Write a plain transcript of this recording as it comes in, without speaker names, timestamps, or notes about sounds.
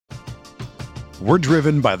We're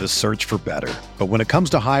driven by the search for better. But when it comes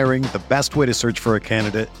to hiring, the best way to search for a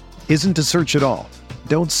candidate isn't to search at all.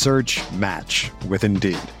 Don't search, match with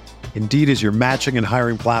Indeed. Indeed is your matching and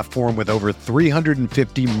hiring platform with over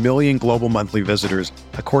 350 million global monthly visitors,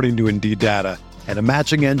 according to Indeed data, and a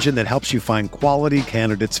matching engine that helps you find quality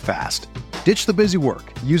candidates fast. Ditch the busy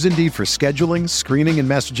work. Use Indeed for scheduling, screening, and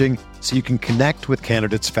messaging so you can connect with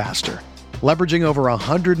candidates faster. Leveraging over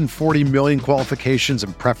 140 million qualifications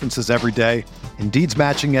and preferences every day, Indeed's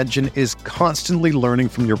matching engine is constantly learning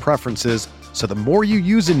from your preferences, so the more you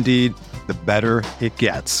use Indeed, the better it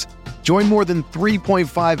gets. Join more than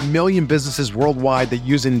 3.5 million businesses worldwide that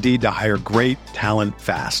use Indeed to hire great talent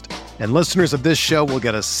fast. And listeners of this show will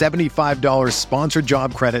get a $75 sponsored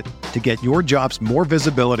job credit to get your jobs more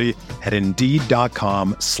visibility at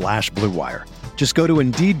Indeed.com/Blue Wire. Just go to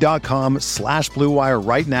Indeed.com/Blue Wire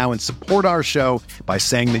right now and support our show by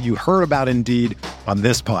saying that you heard about Indeed on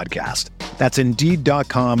this podcast. That's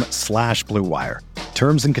Indeed.com/Blue Wire.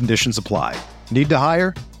 Terms and conditions apply. Need to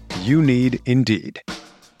hire? You need Indeed.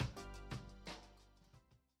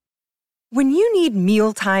 When you need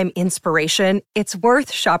mealtime inspiration, it's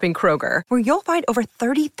worth shopping Kroger, where you'll find over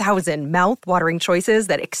 30,000 mouth-watering choices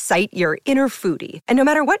that excite your inner foodie. And no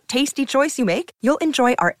matter what tasty choice you make, you'll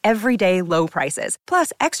enjoy our everyday low prices,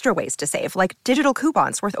 plus extra ways to save, like digital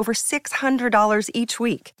coupons worth over $600 each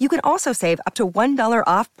week. You can also save up to $1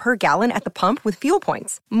 off per gallon at the pump with fuel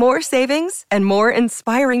points. More savings and more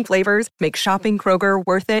inspiring flavors make shopping Kroger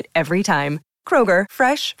worth it every time. Kroger,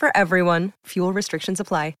 fresh for everyone. Fuel restrictions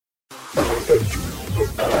apply. Entering the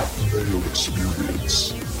Pat Mayo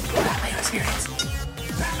Experience. Pat Mayo Experience.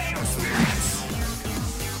 Pat Mayo Experience.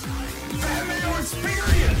 Pat Mayo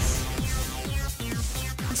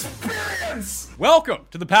Experience. Welcome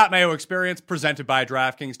to the Pat Mayo Experience, presented by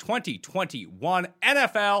DraftKings 2021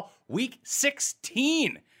 NFL Week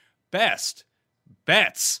 16 Best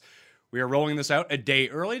Bets. We are rolling this out a day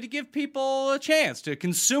early to give people a chance to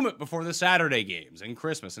consume it before the Saturday games and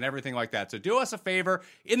Christmas and everything like that. So do us a favor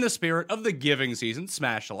in the spirit of the giving season.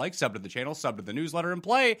 Smash the like, sub to the channel, sub to the newsletter, and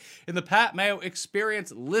play in the Pat Mayo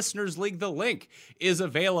Experience Listeners League. The link is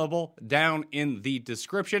available down in the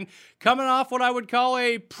description. Coming off what I would call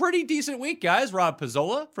a pretty decent week, guys. Rob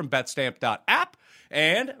Pizzola from betstamp.app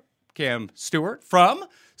and Cam Stewart from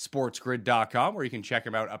sportsgrid.com, where you can check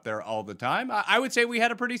him out up there all the time. I would say we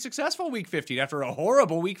had a pretty successful week 15 after a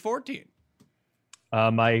horrible week 14.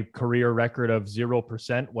 My career record of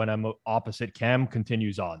 0% when I'm opposite Cam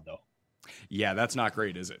continues on, though. Yeah, that's not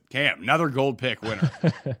great, is it? Cam, another gold pick winner.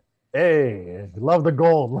 Hey, love the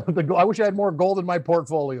gold. Love the gold. I wish I had more gold in my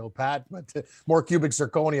portfolio, Pat, but more cubic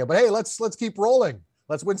zirconia. But hey, let's keep rolling.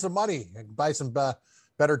 Let's win some money and buy some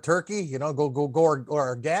better turkey, go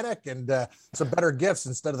organic and some better gifts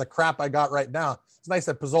instead of the crap I got right now. It's nice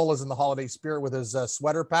that Pizzola's in the holiday spirit with his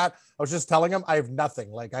sweater, Pat. I was just telling him I have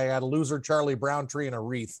nothing. Like, I had a loser Charlie Brown tree and a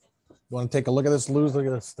wreath. You want to take a look at this, Lose? Look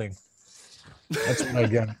at this thing. That's what I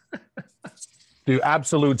get. Dude,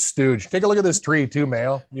 absolute stooge. Take a look at this tree too,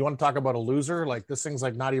 Mayo. You want to talk about a loser? Like, this thing's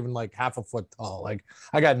like not even like half a foot tall. Like,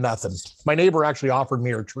 I got nothing. My neighbor actually offered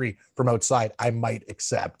me her tree from outside. I might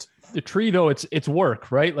accept. The tree, though, it's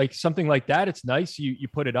work, right? Like something like that, it's nice. You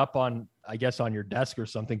put it up on, I guess, on your desk or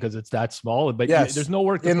something because it's that small. But yes, there's no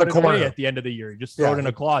work to in put the it corner away at the end of the year. You just throw it in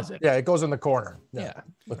a closet. Yeah, it goes in the corner. Yeah.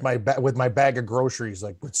 With my bag of groceries,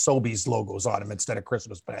 like with Sobeys logos on them instead of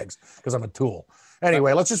Christmas bags, because I'm a tool.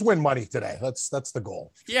 Anyway, let's just win money today. That's the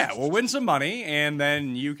goal. Yeah, we'll win some money, and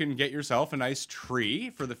then you can get yourself a nice tree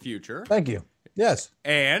for the future. Thank you. Yes.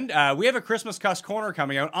 And we have a Christmas Cuss Corner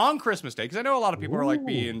coming out on Christmas Day, because I know a lot of people are like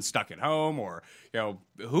being stuck at home, or,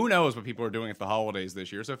 who knows what people are doing at the holidays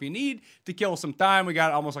this year. So if you need to kill some time, we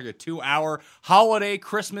got almost like a 2-hour holiday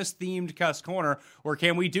Christmas themed Cuss Corner, where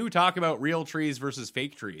we do talk about real trees versus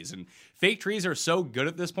fake trees. And fake trees are so good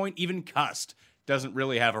at this point, even Cust doesn't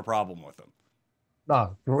really have a problem with them.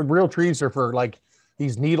 No, real trees are for like,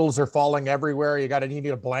 these needles are falling everywhere. You need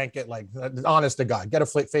a blanket. Like, honest to God, get a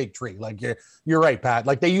fake tree. Like, you're right, Pat.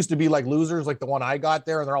 Like, they used to be like losers, like the one I got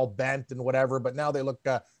there, and they're all bent and whatever. But now they look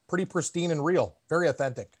pretty pristine and real, very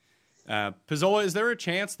authentic. Pizzola, is there a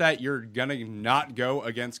chance that you're gonna not go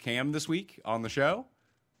against Cam this week on the show?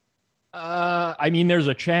 I mean, there's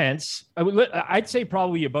a chance. I'd say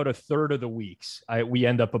probably about a third of the weeks we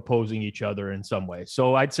end up opposing each other in some way.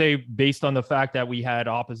 So I'd say, based on the fact that we had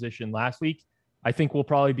opposition last week, I think we'll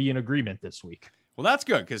probably be in agreement this week. Well, that's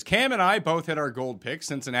good, because Cam and I both hit our gold picks.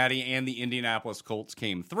 Cincinnati and the Indianapolis Colts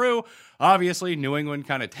came through. Obviously, New England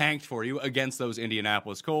kind of tanked for you against those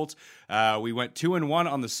Indianapolis Colts. We went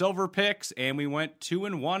 2-1 on the silver picks, and we went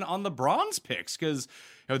 2-1 on the bronze picks, because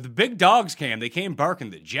The big dogs came. They came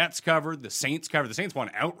barking. The Jets covered. The Saints covered. The Saints won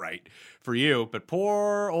outright for you. But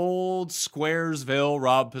poor old Squaresville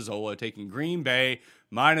Rob Pizzola taking Green Bay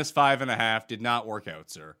minus 5.5 did not work out,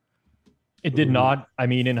 sir. It did not. I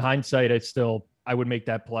mean, in hindsight, I would make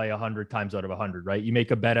that play 100 times out of 100, right? You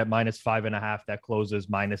make a bet at minus 5.5 that closes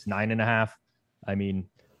minus 9.5. I mean,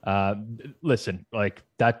 listen, like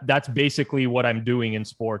that's basically what I'm doing in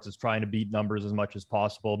sports, is trying to beat numbers as much as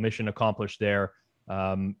possible. Mission accomplished there.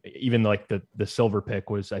 Even like the silver pick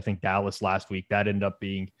was, I think, Dallas last week. That ended up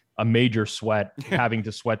being a major sweat, having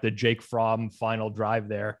to sweat the Jake Fromm final drive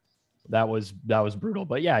there. That was brutal.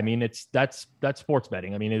 But yeah, I mean, that's sports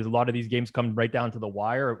betting. I mean, a lot of these games come right down to the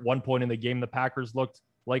wire. At one point in the game, the Packers looked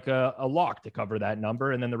like a lock to cover that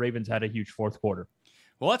number, and then the Ravens had a huge fourth quarter.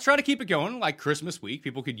 Well, let's try to keep it going like Christmas week.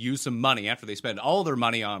 People could use some money after they spend all their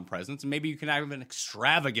money on presents, and maybe you can have an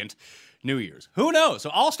extravagant New Year's. Who knows?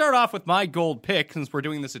 So I'll start off with my gold pick, since we're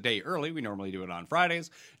doing this a day early. We normally do it on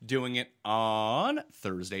Fridays, doing it on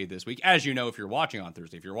Thursday this week. As you know, if you're watching on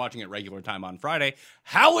Thursday, if you're watching at regular time on Friday,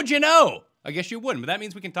 how would you know? I guess you wouldn't, but that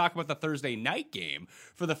means we can talk about the Thursday night game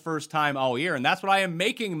for the first time all year, and that's what I am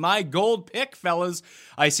making my gold pick, fellas.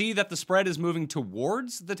 I see that the spread is moving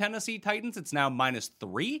towards the Tennessee Titans. It's now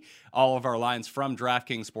 -3. All of our lines from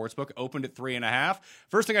DraftKings Sportsbook opened at 3.5.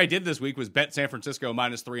 First thing I did this week was bet San Francisco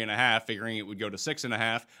 -3.5, figuring it would go to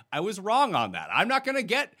 6.5. I was wrong on that. I'm not going to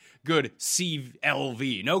get good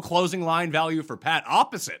CLV. No closing line value for Pat.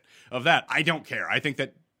 Opposite of that. I don't care. I think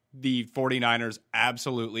that the 49ers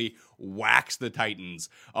absolutely wax the Titans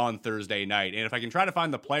on Thursday night. And if I can try to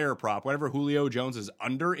find the player prop, whatever Julio Jones's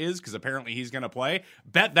under is, because apparently he's going to play,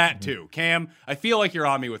 bet that too. Cam, I feel like you're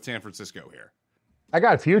on me with San Francisco here. I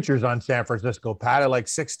got futures on San Francisco, Pat, at like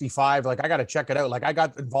 65. Like, I got to check it out. Like, I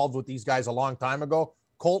got involved with these guys a long time ago.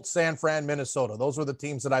 Colts, San Fran, Minnesota. Those were the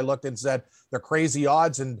teams that I looked and said they're crazy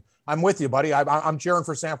odds. And I'm with you, buddy. I'm cheering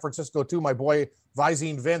for San Francisco too. My boy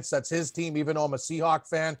Visine Vince, that's his team. Even though I'm a Seahawk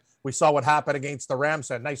fan, we saw what happened against the Rams.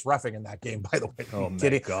 Had nice roughing in that game, by the way. Oh,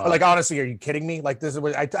 my God. Like, honestly, are you kidding me? Like, this is,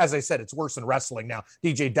 as I said, it's worse than wrestling now.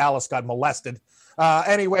 DJ Dallas got molested.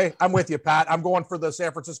 Anyway, I'm with you, Pat. I'm going for the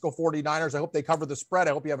San Francisco 49ers. I hope they cover the spread.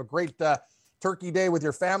 I hope you have a great turkey day with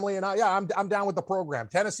your family. And I'm down with the program.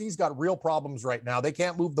 Tennessee's got real problems right now. They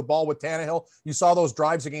can't move the ball with Tannehill. You saw those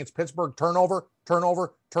drives against Pittsburgh, turnover.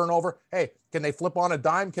 Hey, can they flip on a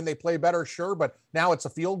dime? Can they play better? Sure. But now it's a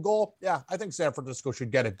field goal. Yeah, I think San Francisco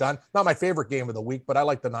should get it done. Not my favorite game of the week, but I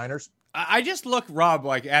like the Niners. I just look, Rob,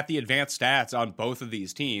 like at the advanced stats on both of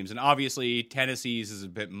these teams. And obviously Tennessee's is a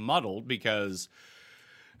bit muddled because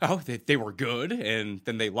they were good, and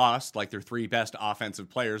then they lost like their three best offensive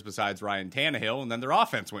players besides Ryan Tannehill, and then their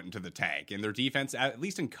offense went into the tank. And their defense, at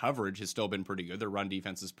least in coverage, has still been pretty good. Their run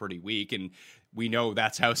defense is pretty weak, and we know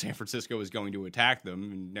that's how San Francisco is going to attack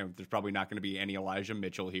them. And, you know, there's probably not going to be any Elijah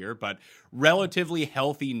Mitchell here, but relatively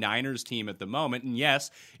healthy Niners team at the moment. And yes,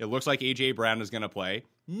 it looks like A.J. Brown is going to play.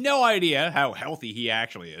 No idea how healthy he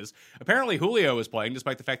actually is. Apparently, Julio is playing,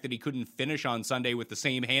 despite the fact that he couldn't finish on Sunday with the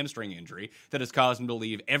same hamstring injury that has caused him to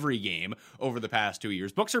leave every game over the past 2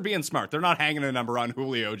 years. Books are being smart. They're not hanging a number on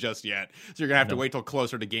Julio just yet. So you're going to have to wait till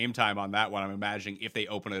closer to game time on that one, I'm imagining, if they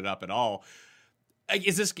open it up at all.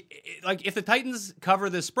 Is this, like, if the Titans cover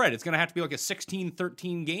this spread, it's going to have to be like a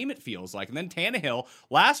 16-13 game, it feels like. And then Tannehill,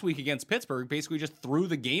 last week against Pittsburgh, basically just threw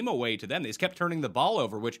the game away to them. They just kept turning the ball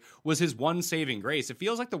over, which was his one saving grace. It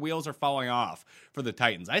feels like the wheels are falling off for the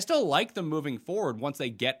Titans. I still like them moving forward once they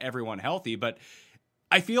get everyone healthy, but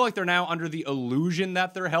I feel like they're now under the illusion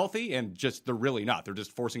that they're healthy, and just they're really not. They're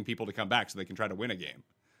just forcing people to come back so they can try to win a game.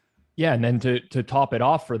 Yeah, and then to top it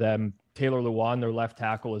off for them, Taylor Lewan, their left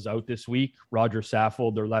tackle, is out this week. Roger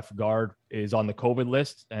Saffold, their left guard, is on the COVID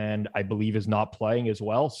list and I believe is not playing as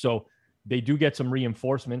well. So they do get some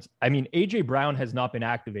reinforcements. I mean, A.J. Brown has not been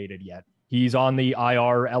activated yet. He's on the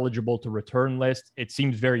IR eligible to return list. It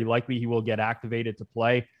seems very likely he will get activated to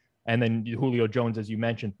play. And then Julio Jones, as you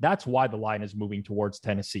mentioned, that's why the line is moving towards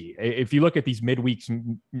Tennessee. If you look at these midweek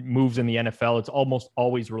moves in the NFL, it's almost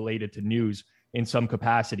always related to news in some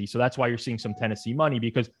capacity. So that's why you're seeing some Tennessee money,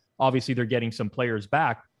 because obviously they're getting some players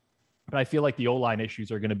back. But I feel like the O-line issues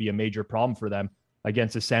are going to be a major problem for them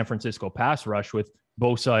against the San Francisco pass rush, with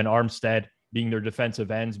Bosa and Armstead being their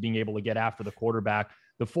defensive ends, being able to get after the quarterback.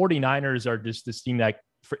 The 49ers are just this team that,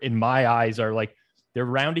 in my eyes, are like, they're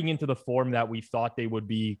rounding into the form that we thought they would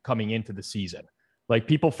be coming into the season. Like,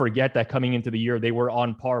 people forget that coming into the year, they were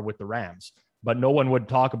on par with the Rams, but no one would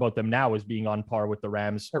talk about them now as being on par with the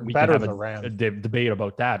Rams. We can have a debate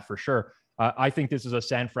about that for sure. I think this is a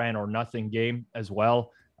San Fran or nothing game as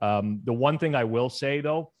well. The one thing I will say,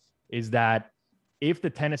 though, is that if the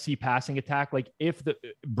Tennessee passing attack, like if the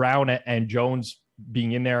Brown and Jones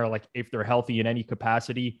being in there, like if they're healthy in any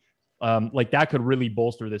capacity, like that could really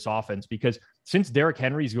bolster this offense, because since Derrick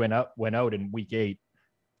Henry's went out in week 8,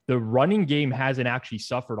 the running game hasn't actually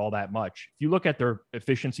suffered all that much. If you look at their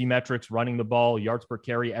efficiency metrics, running the ball, yards per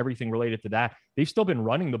carry, everything related to that, they've still been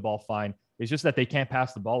running the ball fine. It's just that they can't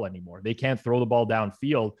pass the ball anymore. They can't throw the ball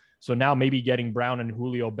downfield. So now maybe getting Brown and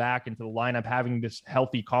Julio back into the lineup, having this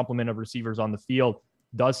healthy complement of receivers on the field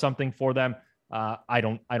does something for them. I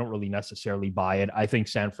don't really necessarily buy it. I think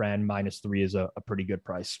San Fran -3 is a pretty good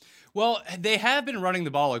price. Well, they have been running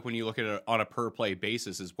the ball, like when you look at it on a per play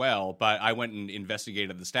basis as well. But I went and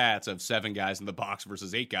investigated the stats of 7 guys in the box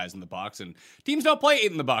versus 8 guys in the box, and teams don't play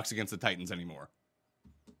 8 in the box against the Titans anymore.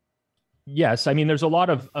 Yes, I mean, there's a lot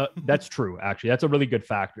of that's true. Actually, that's a really good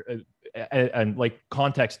factor, and like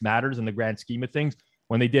context matters in the grand scheme of things.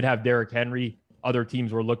 When they did have Derrick Henry, other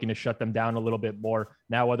teams were looking to shut them down a little bit more.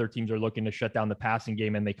 Now other teams are looking to shut down the passing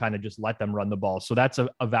game, and they kind of just let them run the ball. So that's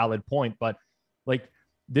a valid point. But like,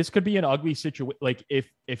 this could be an ugly situation. Like if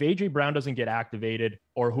AJ Brown doesn't get activated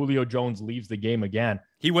or Julio Jones leaves the game again,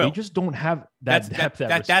 he will. They just don't have that depth.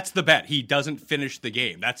 That's the bet. He doesn't finish the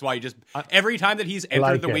game. That's why every time that he's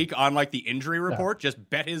entered the week on like the injury report, just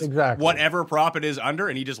bet his whatever prop it is under,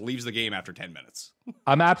 and he just leaves the game after 10 minutes.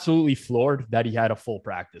 I'm absolutely floored that he had a full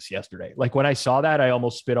practice yesterday. Like when I saw that, I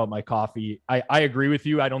almost spit out my coffee. I agree with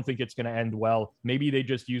you. I don't think it's going to end well. Maybe they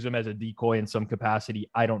just use him as a decoy in some capacity.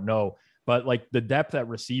 I don't know. But like the depth at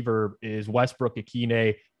receiver is Westbrook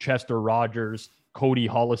Akine, Chester Rogers, Cody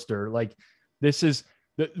Hollister. Like this is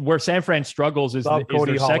where San Fran struggles is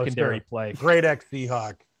their secondary play. Great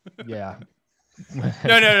ex-Seahawk. Yeah.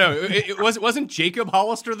 No. It wasn't Jacob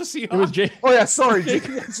Hollister the Seahawk? It was Oh yeah, sorry.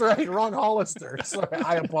 That's right. Ron Hollister. Sorry,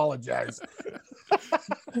 I apologize.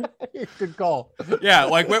 Good call. Yeah,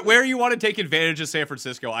 like where you want to take advantage of San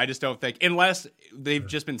Francisco, I just don't think, unless they've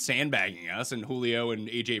just been sandbagging us and Julio and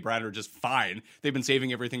AJ Brown are just fine. They've been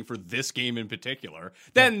saving everything for this game in particular.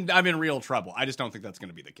 Then I'm in real trouble. I just don't think that's going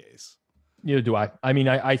to be the case. Neither do I. I mean,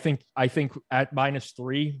 I think at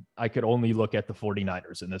 -3, I could only look at the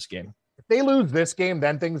 49ers in this game. If they lose this game,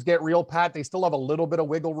 then things get real, Pat. They still have a little bit of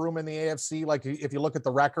wiggle room in the AFC. Like if you look at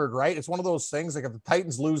the record, right? It's one of those things, like if the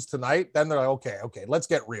Titans lose tonight, then they're like, okay, let's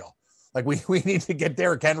get real. Like we need to get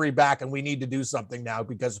Derrick Henry back, and we need to do something now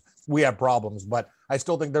because we have problems. But I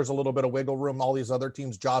still think there's a little bit of wiggle room. All these other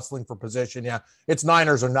teams jostling for position. Yeah, it's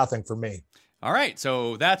Niners or nothing for me. All right,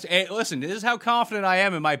 so listen, this is how confident I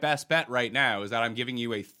am in my best bet right now, is that I'm giving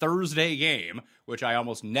you a Thursday game, which I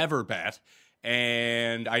almost never bet.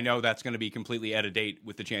 And I know that's going to be completely out of date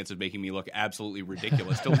with the chance of making me look absolutely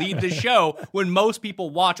ridiculous to lead the show when most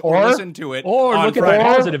people watch or listen to it. Or on look Friday. at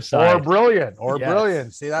the positive side. Or brilliant. Yes,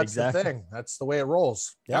 Brilliant. See, that's exactly the thing. That's the way it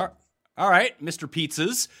rolls. Yeah. All right, Mr.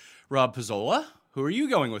 Pizzas, Rob Pizzola, who are you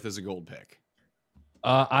going with as a gold pick?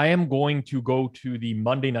 I am going to go to the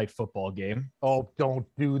Monday Night Football game. Oh, don't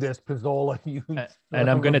do this, Pizzola. And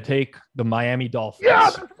I'm going to take the Miami Dolphins.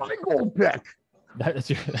 Yeah, that's my gold pick.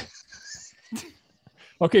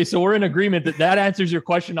 Okay, so we're in agreement that answers your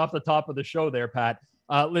question off the top of the show there, Pat.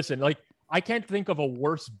 Listen, like I can't think of a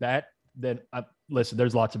worse bet than listen,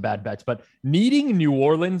 there's lots of bad bets, but needing New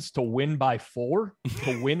Orleans to win by 4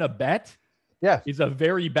 to win a bet is a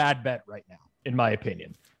very bad bet right now, in my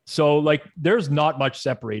opinion. So like there's not much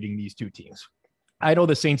separating these two teams. I know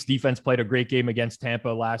the Saints defense played a great game against Tampa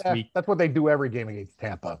last week. That's what they do every game against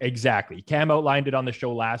Tampa. Exactly. Cam outlined it on the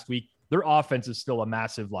show last week. Their offense is still a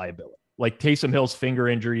massive liability. Like Taysom Hill's finger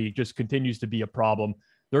injury just continues to be a problem.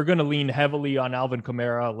 They're going to lean heavily on Alvin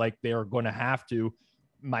Kamara like they're going to have to.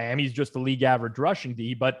 Miami's just the league average rushing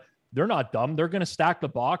D, but they're not dumb. They're going to stack the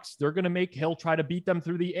box. They're going to make Hill try to beat them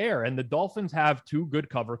through the air. And the Dolphins have 2 good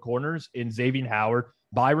cover corners in Xavier Howard,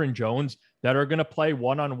 Byron Jones, that are going to play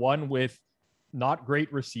one-on-one with not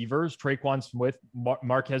great receivers, Traquan Smith,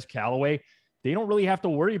 Marquez Callaway. They don't really have to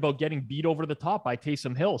worry about getting beat over the top by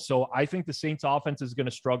Taysom Hill. So I think the Saints offense is going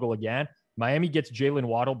to struggle again. Miami gets Jalen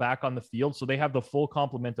Waddle back on the field, so they have the full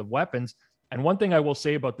complement of weapons. And one thing I will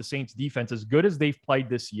say about the Saints defense, as good as they've played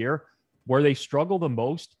this year, where they struggle the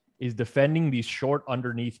most is defending these short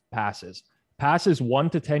underneath passes. Passes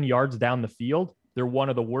 1 to 10 yards down the field, they're one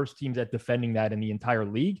of the worst teams at defending that in the entire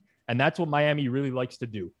league. And that's what Miami really likes to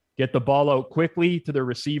do. Get the ball out quickly to their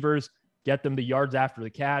receivers, get them the yards after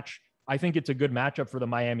the catch. I think it's a good matchup for the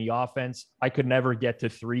Miami offense. I could never get to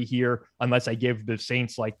 3 here unless I give the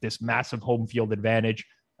Saints like this massive home field advantage.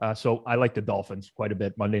 So I like the Dolphins quite a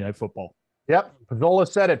bit Monday Night Football. Yep. Pizzola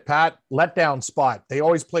said it, Pat. Letdown spot. They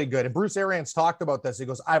always play good. And Bruce Arians talked about this. He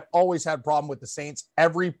goes, I've always had problem with the Saints.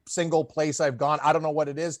 Every single place I've gone, I don't know what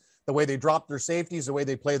it is. the way they drop their safeties, the way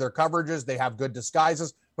they play their coverages. They have good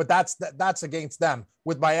disguises, but that's against them.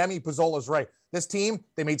 With Miami, Pizzola's right. This team,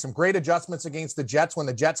 they made some great adjustments against the Jets. When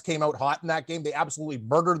the Jets came out hot in that game, they absolutely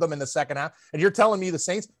murdered them in the second half. And you're telling me the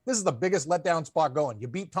Saints, this is the biggest letdown spot going. You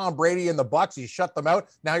beat Tom Brady and the Bucs. You shut them out.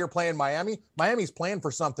 Now you're playing Miami. Miami's playing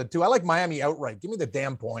for something too. I like Miami outright. Give me the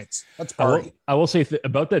damn points. Let's party. I will say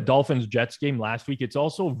about the Dolphins-Jets game last week, it's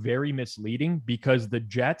also very misleading because the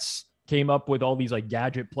Jets came up with all these like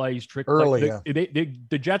gadget plays, trick early.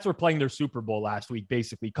 The Jets were playing their Super Bowl last week,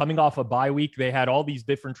 basically coming off a bye week. They had all these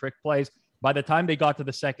different trick plays. By the time they got to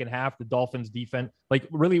the second half, the Dolphins defense, like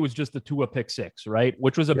really was just the Tua pick six, right?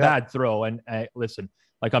 Which was a bad throw. And listen,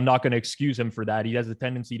 like I'm not going to excuse him for that. He has a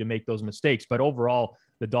tendency to make those mistakes, but overall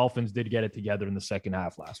the Dolphins did get it together in the second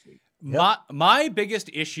half last week. My biggest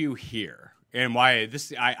issue here, and why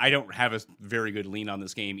I don't have a very good lean on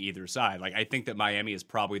this game either side. Like I think that Miami is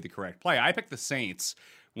probably the correct play. I picked the Saints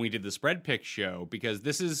when we did the spread pick show because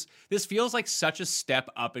this feels like such a step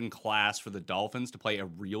up in class for the Dolphins to play a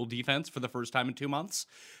real defense for the first time in 2 months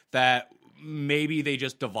that maybe they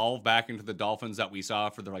just devolve back into the Dolphins that we saw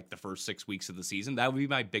for the first 6 weeks of the season. That would be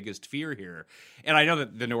my biggest fear here. And I know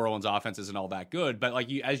that the New Orleans offense isn't all that good, but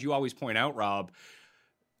as you always point out, Rob,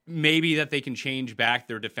 maybe that they can change back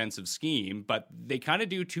their defensive scheme, but they kind of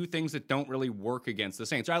do two things that don't really work against the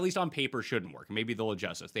Saints, or at least on paper shouldn't work. Maybe they'll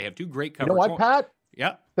adjust us. They have two great coverage. You know what, Pat?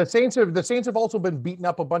 Yeah. The Saints have also been beating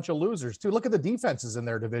up a bunch of losers too. Look at the defenses in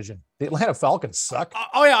their division. The Atlanta Falcons suck.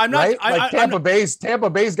 I'm not. Right? Tampa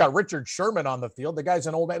Bay's got Richard Sherman on the field. The guy's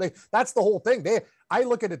an old man. That's the whole thing. I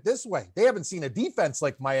look at it this way. They haven't seen a defense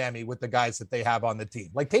like Miami with the guys that they have on the team.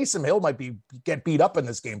 Like Taysom Hill might get beat up in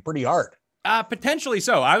this game pretty hard. Potentially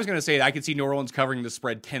so. I was going to say I could see New Orleans covering the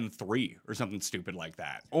spread 10-3 or something stupid like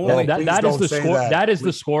that. That is the score. That is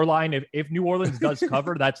the score line. If New Orleans does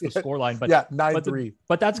cover, that's the score line. But 9-3.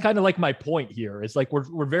 But that's kind of like my point here. It's like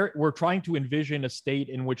we're trying to envision a state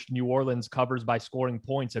in which New Orleans covers by scoring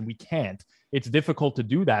points, and we can't. It's difficult to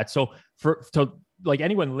do that. So like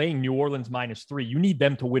anyone laying New Orleans -3, you need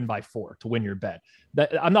them to win by 4 to win your bet.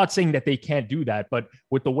 I'm not saying that they can't do that, but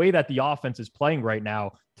with the way that the offense is playing right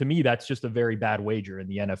now, to me, that's just a very bad wager in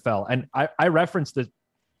the NFL. And I referenced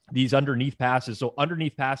these underneath passes. So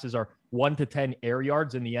underneath passes are 1 to 10 air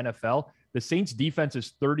yards in the NFL. The Saints defense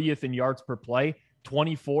is 30th in yards per play,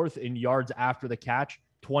 24th in yards after the catch,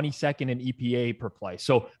 22nd in EPA per play.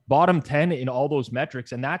 So bottom 10 in all those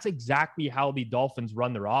metrics. And that's exactly how the Dolphins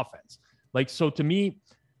run their offense. Like, so to me,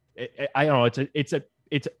 I don't know, it's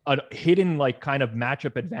a hidden like kind of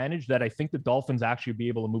matchup advantage that I think the Dolphins actually be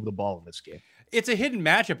able to move the ball in this game. It's a hidden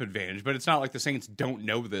matchup advantage, but it's not like the Saints don't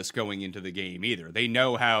know this going into the game either. They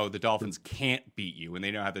know how the Dolphins can't beat you, and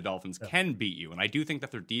they know how the Dolphins can beat you. And I do think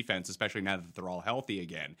that their defense, especially now that they're all healthy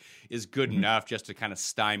again, is good enough just to kind of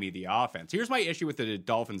stymie the offense. Here's my issue with the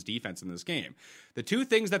Dolphins defense in this game. The two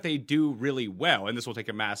things that they do really well, and this will take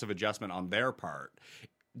a massive adjustment on their part,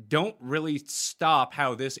 don't really stop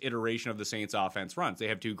how this iteration of the Saints offense runs. They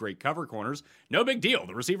have two great cover corners. No big deal.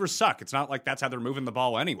 The receivers suck. It's not like that's how they're moving the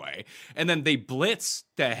ball anyway. And then they blitz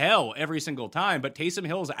to hell every single time. But Taysom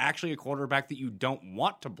Hill is actually a quarterback that you don't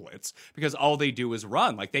want to blitz because all they do is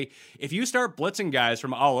run. If you start blitzing guys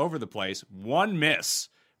from all over the place, one miss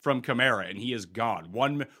from Kamara, and he is gone.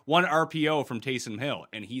 One RPO from Taysom Hill,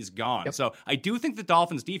 and he's gone. Yep. So I do think the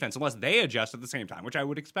Dolphins defense, unless they adjust at the same time, which I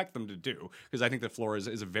would expect them to do, because I think that Flores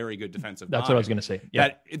is a very good defensive That's what I was going to say.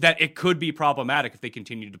 Yeah. That it could be problematic if they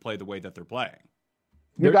continue to play the way that they're playing.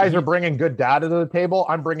 You guys are bringing good data to the table.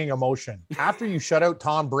 I'm bringing emotion. After you shut out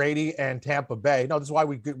Tom Brady and Tampa Bay, no, this is why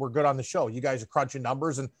we're good on the show. You guys are crunching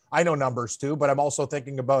numbers, and I know numbers too, but I'm also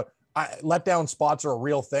thinking about letdown spots are a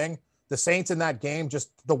real thing. The Saints in that game,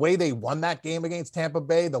 just the way they won that game against Tampa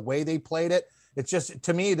Bay, the way they played it, it's just,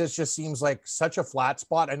 to me, this just seems like such a flat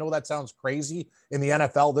spot. I know that sounds crazy in the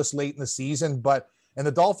NFL this late in the season, and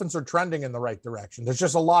the Dolphins are trending in the right direction. There's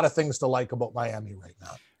just a lot of things to like about Miami right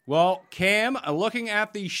now. Well, Cam, looking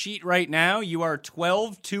at the sheet right now, you are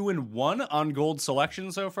 12-2-1 on gold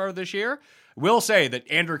selection so far this year. Will say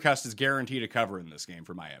that Andrew Cuss is guaranteed a cover in this game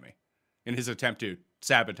for Miami in his attempt to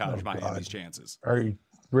sabotage Miami's chances. Are you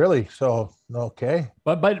really? So, okay.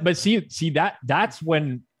 But see that's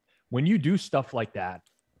when you do stuff like that,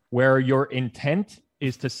 where your intent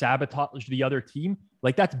is to sabotage the other team,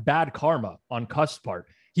 like that's bad karma on Cuss' part.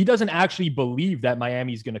 He doesn't actually believe that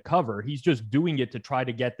Miami's going to cover. He's just doing it to try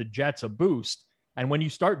to get the Jets a boost. And when you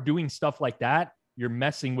start doing stuff like that, you're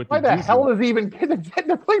messing with. Why the hell is he even getting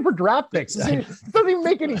to play for draft picks? It doesn't even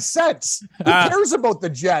make any sense. Who cares about the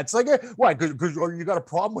Jets? Like, why? Because you got a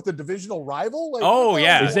problem with the divisional rival? Like,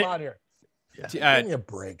 yeah. Is it on here? Give me a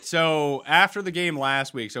break. So after the game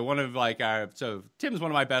last week, so Tim's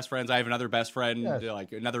one of my best friends. I have another best friend,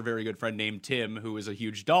 like another very good friend named Tim, who is a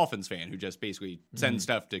huge Dolphins fan, who just basically sends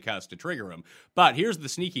stuff to Cuss to trigger him. But here's the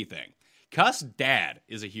sneaky thing. Cuss' dad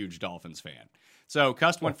is a huge Dolphins fan. So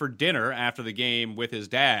Cuss went for dinner after the game with his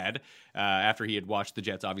dad, after he had watched the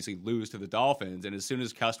Jets obviously lose to the Dolphins. And as soon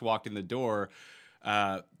as Cuss walked in the door,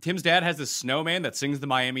 Tim's dad has this snowman that sings the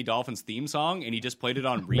Miami Dolphins theme song, and he just played it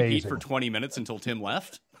on repeat for 20 minutes until Tim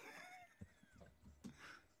left.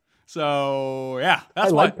 So yeah,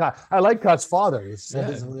 that's I like Cuss' father. It's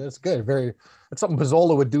good. That's something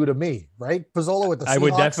Pizzola would do to me, right? Pizzola with the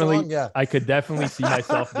Seahawks song? Yeah. I could definitely see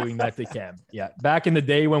myself doing that to Cam. Yeah. Back in the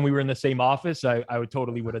day when we were in the same office, I would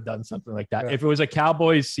have done something like that. Yeah. If it was a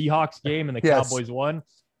Cowboys Seahawks game and the Cowboys won,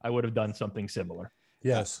 I would have done something similar.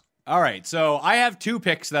 Yes. All right. So I have two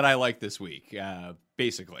picks that I like this week,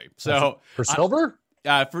 basically. So for silver?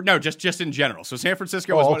 Just in general. So San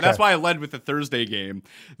Francisco was one. That's why I led with the Thursday game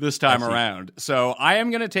this time around. So I am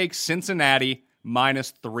going to take Cincinnati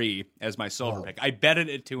 -3 as my silver pick. I bet it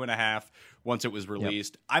at 2.5 once it was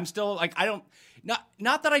released. Yep. I'm still like,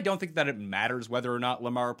 not that I don't think that it matters whether or not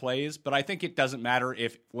Lamar plays, but I think it doesn't matter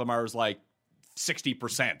if Lamar's like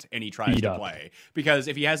 60% and he tries to play, because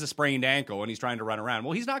if he has a sprained ankle and he's trying to run around,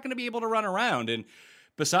 well, he's not going to be able to run around. And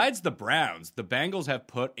besides the Browns, the Bengals have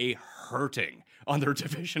put a hurting on their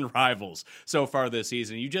division rivals so far this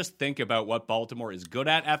season. You just think about what Baltimore is good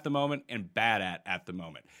at the moment and bad at the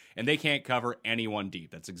moment. And they can't cover anyone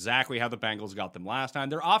deep. That's exactly how the Bengals got them last time.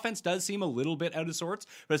 Their offense does seem a little bit out of sorts,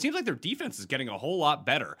 but it seems like their defense is getting a whole lot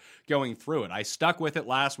better going through it. I stuck with it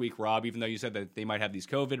last week, Rob, even though you said that they might have these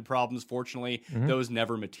COVID problems. Fortunately, those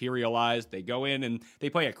never materialized. They go in and they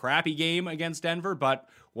play a crappy game against Denver, but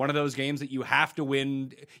one of those games that you have to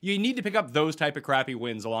win. You need to pick up those type of crappy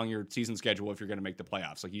wins along your season schedule if you're going to make the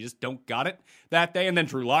playoffs. Like, you just don't got it that day, and then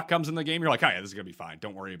Drew Lock comes in the game. You're like, oh, yeah, this is going to be fine.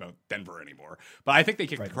 Don't worry about Denver anymore. But I think they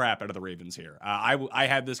kicked the crap out of the Ravens here. I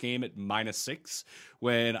had this game at -6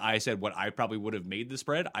 when I said what I probably would have made the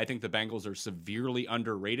spread. I think the Bengals are severely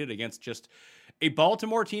underrated against just a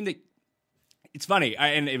Baltimore team that, it's funny,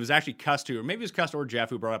 and it was actually Cuss too, or maybe it was Cuss or Jeff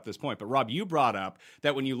who brought up this point, but Rob, you brought up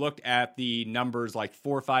that when you looked at the numbers like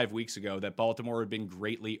 4 or 5 weeks ago, that Baltimore had been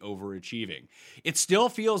greatly overachieving. It still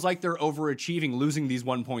feels like they're overachieving losing these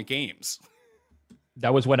 1-point games.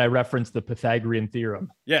 That was when I referenced the Pythagorean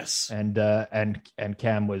theorem. Yes. And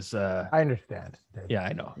Cam was... I understand. Dave. Yeah,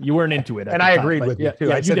 I know. You weren't into it. And I agreed with you, too.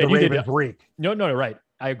 Yeah, I said the Ravens weak. No, right.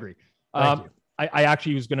 I agree. Thank you. I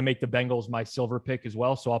actually was going to make the Bengals my silver pick as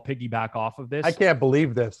well, so I'll piggyback off of this. I can't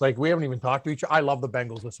believe this. Like, we haven't even talked to each other. I love the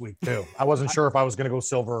Bengals this week, too. I wasn't sure if I was going to go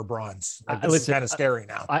silver or bronze. Like, this is kind of scary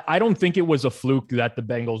now. I don't think it was a fluke that the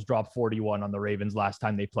Bengals dropped 41 on the Ravens last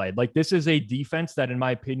time they played. Like, this is a defense that, in my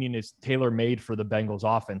opinion, is tailor-made for the Bengals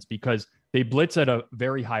offense because they blitz at a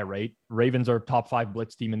very high rate. Ravens are a top 5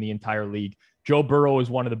 blitz team in the entire league. Joe Burrow is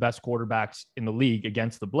one of the best quarterbacks in the league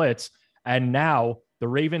against the blitz. And now the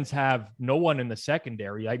Ravens have no one in the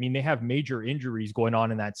secondary. I mean, they have major injuries going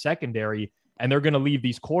on in that secondary, and they're going to leave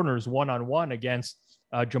these corners one-on-one against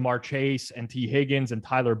Jamar Chase and T. Higgins and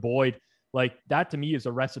Tyler Boyd. Like, that to me is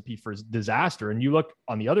a recipe for disaster. And you look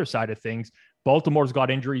on the other side of things, Baltimore's got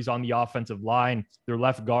injuries on the offensive line. Their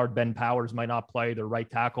left guard, Ben Powers, might not play. Their right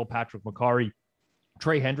tackle, Patrick McCarry.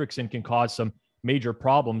 Trey Hendrickson can cause some major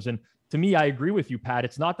problems. And to me, I agree with you, Pat.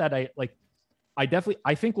 It's not that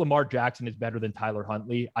I think Lamar Jackson is better than Tyler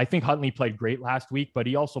Huntley. I think Huntley played great last week, but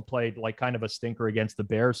he also played like kind of a stinker against the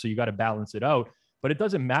Bears. So you got to balance it out. But it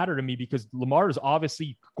doesn't matter to me because Lamar is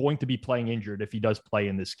obviously going to be playing injured if he does play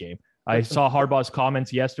in this game. I saw Harbaugh's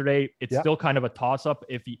comments yesterday. It's still kind of a toss-up.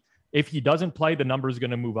 If he doesn't play, the number is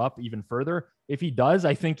going to move up even further. If he does,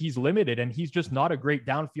 I think he's limited, and he's just not a great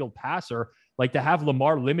downfield passer. Like, to have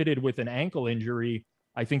Lamar limited with an ankle injury,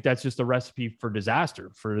 I think that's just a recipe for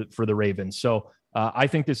disaster for the Ravens. So I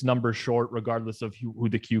think this number is short, regardless of who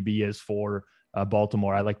the QB is for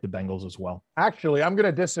Baltimore. I like the Bengals as well. Actually, I'm going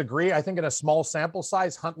to disagree. I think in a small sample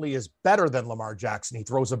size, Huntley is better than Lamar Jackson. He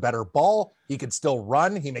throws a better ball. He can still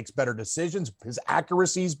run. He makes better decisions. His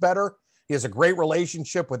accuracy is better. He has a great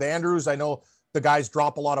relationship with Andrews. I know the guys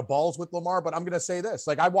drop a lot of balls with Lamar, but I'm going to say this.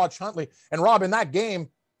 Like, I watched Huntley. And Rob, in that game,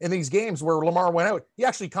 in these games where Lamar went out, he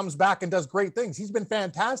actually comes back and does great things. He's been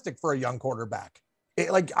fantastic for a young quarterback.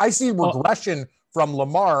 I see regression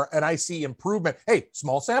fromLamar, and I see improvement. Hey,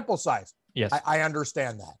 small sample size. Yes. I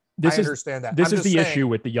understand that. This is the issue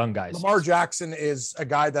with the young guys. Lamar Jackson is a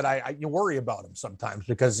guy that you worry about him sometimes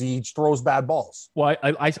because he throws bad balls. Well,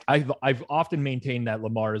 I've often maintained that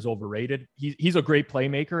Lamar is overrated. He's a great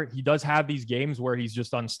playmaker. He does have these games where he's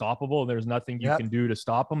just unstoppable. There's nothing you can do to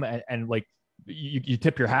stop him. And like, you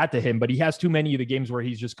tip your hat to him, but he has too many of the games where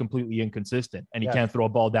he's just completely inconsistent and he can't throw a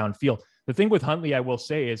ball downfield. The thing with Huntley, I will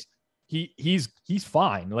say, is he's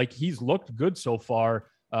fine. Like, he's looked good so far.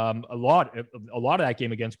 A lot of that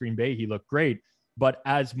game against Green Bay, he looked great. But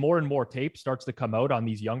as more and more tape starts to come out on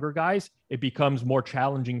these younger guys, it becomes more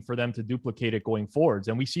challenging for them to duplicate it going forwards.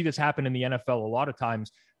 And we see this happen in the NFL a lot of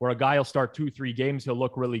times, where a guy will start 2-3 games, he'll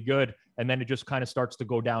look really good, and then it just kind of starts to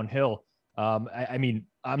go downhill. I mean,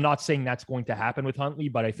 I'm not saying that's going to happen with Huntley,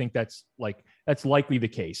 but I think that's likely the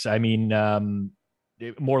case. I mean,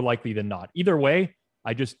 more likely than not. Either way,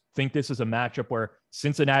 I just think this is a matchup where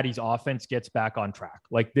Cincinnati's offense gets back on track.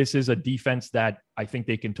 Like, this is a defense that I think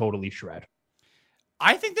they can totally shred.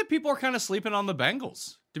 I think that people are kind of sleeping on the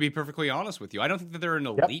Bengals, to be perfectly honest with you. I don't think that they're an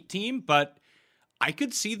elite team, but I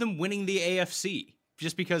could see them winning the AFC,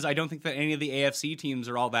 just because I don't think that any of the AFC teams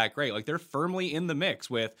are all that great. Like, they're firmly in the mix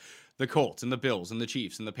with the Colts and the Bills and the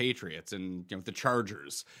Chiefs and the Patriots and, you know, the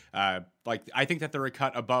Chargers. Like, I think that they're a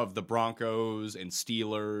cut above the Broncos and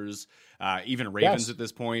Steelers, even Ravens at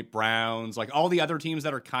this point, Browns, like all the other teams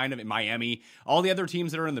that are kind of in Miami, all the other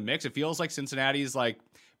teams that are in the mix. It feels like Cincinnati's like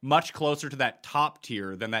much closer to that top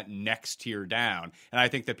tier than that next tier down. And I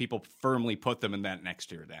think that people firmly put them in that next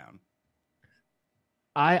tier down.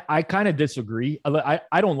 I kind of disagree. I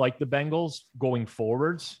don't like the Bengals going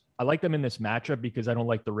forwards. I like them in this matchup because I don't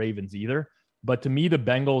like the Ravens either. But to me, the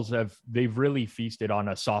Bengals they've really feasted on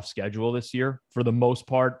a soft schedule this year. For the most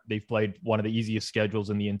part, they've played one of the easiest schedules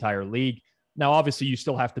in the entire league. Now, obviously, you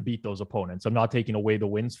still have to beat those opponents. I'm not taking away the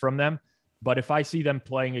wins from them. But if I see them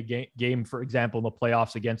playing a game, for example, in the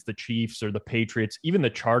playoffs against the Chiefs or the Patriots, even the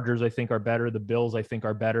Chargers, I think are better. The Bills, I think,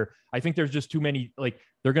 are better. I think there's just too many, like,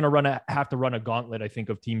 they're going to have to run a gauntlet, I think,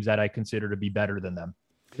 of teams that I consider to be better than them.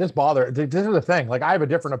 This is the thing. Like, I have a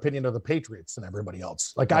different opinion of the Patriots than everybody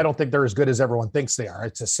else. Like, I don't think they're as good as everyone thinks they are.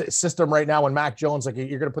 It's a system right now when Mac Jones, like,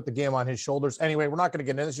 you're going to put the game on his shoulders. Anyway, we're not going to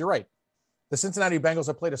get into this. You're right. The Cincinnati Bengals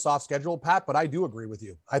have played a soft schedule, Pat, but I do agree with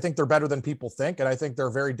you. I think they're better than people think, and I think they're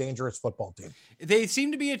a very dangerous football team. They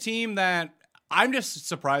seem to be a team that I'm just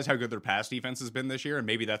surprised how good their pass defense has been this year, and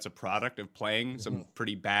maybe that's a product of playing some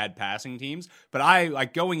pretty bad passing teams. But I,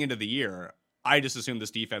 like, going into the year, I just assumed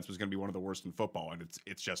this defense was going to be one of the worst in football, and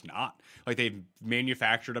it's just not. Like, they've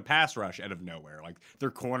manufactured a pass rush out of nowhere. Like,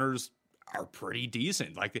 their corners are pretty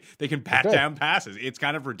decent. Like, they can bat down passes. It's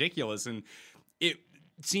kind of ridiculous, and it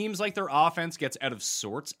seems like their offense gets out of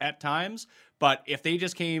sorts at times. But if they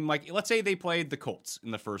just came, like, let's say they played the Colts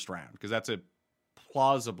in the first round, because that's a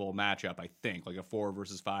plausible matchup, I think, like a 4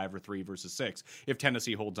 versus 5 or 3 versus 6, if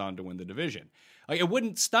Tennessee holds on to win the division. Like, it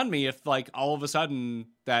wouldn't stun me if, like, all of a sudden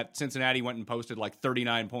that Cincinnati went and posted like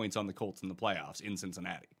 39 points on the Colts in the playoffs in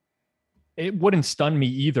Cincinnati. It wouldn't stun me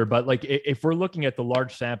either, but like, if we're looking at the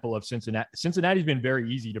large sample of Cincinnati's been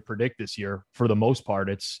very easy to predict this year for the most part.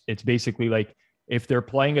 It's basically like, if they're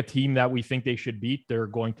playing a team that we think they should beat, they're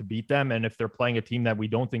going to beat them. And if they're playing a team that we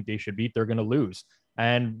don't think they should beat, they're going to lose.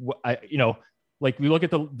 And, like, we look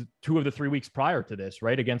at the 2 of the 3 weeks prior to this,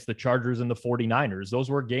 right, against the Chargers and the 49ers. Those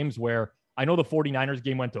were games where, I know the 49ers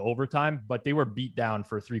game went to overtime, but they were beat down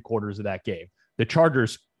for 3/4 of that game. The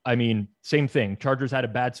Chargers, I mean, same thing. Chargers had a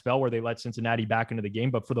bad spell where they let Cincinnati back into the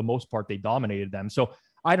game, but for the most part, they dominated them. So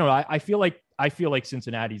I don't know. I feel like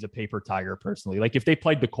Cincinnati's a paper tiger personally. Like, if they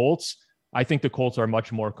played the Colts, I think the Colts are a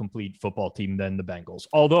much more complete football team than the Bengals.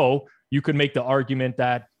 Although you could make the argument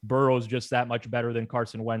that Burrow's just that much better than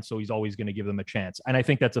Carson Wentz, so he's always going to give them a chance. And I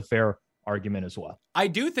think that's a fair argument as well. I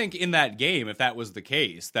do think in that game, if that was the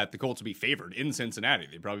case, that the Colts would be favored in Cincinnati.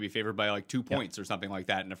 They'd probably be favored by like 2 points or something like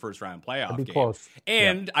that in a first-round playoff game. Close.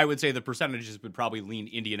 And I would say the percentages would probably lean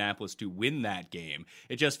Indianapolis to win that game.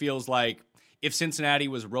 It just feels like if Cincinnati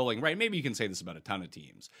was rolling, right, maybe you can say this about a ton of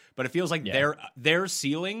teams, but it feels like their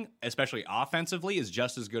ceiling, especially offensively, is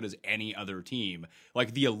just as good as any other team,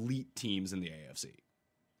 like the elite teams in the AFC.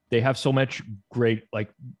 They have so much great,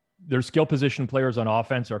 like, their skill position players on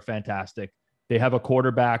offense are fantastic. They have a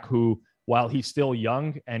quarterback who, while he's still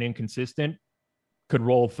young and inconsistent, could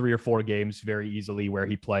roll 3 or 4 games very easily where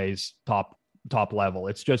he plays top level.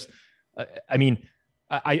 It's just, I mean,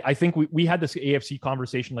 I think we had this AFC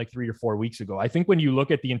conversation like 3 or 4 weeks ago. I think when you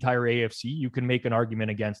look at the entire AFC, you can make an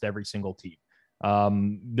argument against every single team.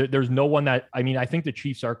 There's no one that, I mean, I think the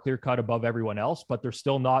Chiefs are clear cut above everyone else, but they're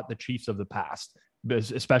still not the Chiefs of the past,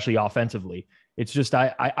 especially offensively. It's just,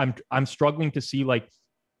 I'm struggling to see, like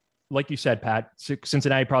you said, Pat,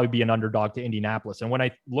 Cincinnati probably be an underdog to Indianapolis. And when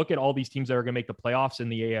I look at all these teams that are going to make the playoffs in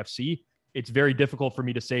the AFC, it's very difficult for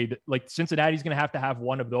me to say that, like, Cincinnati's going to have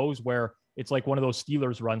one of those where it's like one of those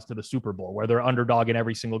Steelers runs to the Super Bowl where they're underdog in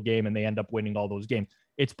every single game and they end up winning all those games.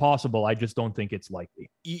 It's possible. I just don't think it's likely.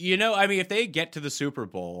 You know, I mean, if they get to the Super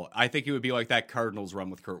Bowl, I think it would be like that Cardinals run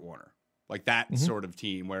with Kurt Warner. Like that sort of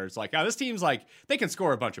team where it's like, oh, this team's like, they can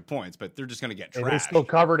score a bunch of points, but they're just going to get trashed. They're still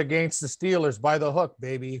covered against the Steelers by the hook,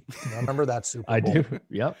 baby. I remember that Super Bowl. I do.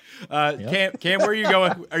 Yep. Cam, where are you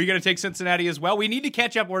going? Are you going to take Cincinnati as well? We need to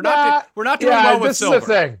catch up. We're not doing well with Silver. This is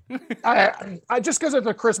the thing. I just because it's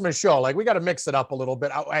a Christmas show, like we got to mix it up a little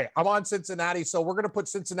bit. I'm on Cincinnati, so we're going to put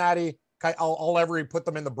Cincinnati. I'll ever put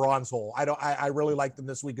them in the bronze hole. I really like them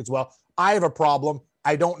this week as well. I have a problem.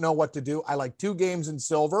 I don't know what to do. I like 2 games in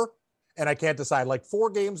silver. And I can't decide. Like 4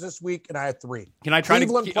 games this week, and I had 3. Can I try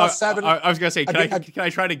Cleveland to plus 7? I was gonna say, can I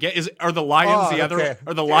try to get? Are the Lions the other? Okay.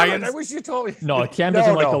 Are the Lions? I wish you told me. No, Cam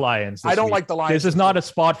doesn't like the Lions. I don't week. like the Lions. This is not a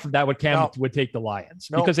spot that would Cam would take the Lions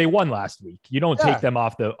because they won last week. You don't take them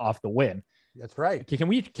off the win. That's right. Can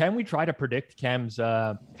we try to predict Cam's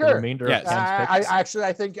sure. remainder of Cam's picks?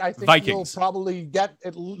 I think Vikings. You'll probably get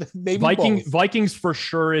it. Maybe Vikings for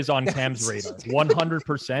sure is on Cam's radar.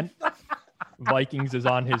 100%. Vikings is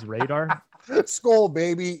on his radar. Skull,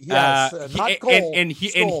 baby. Yes. Not Cole. And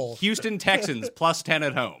Houston Texans plus 10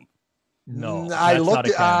 at home. No, I looked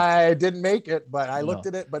at I didn't make it, but I looked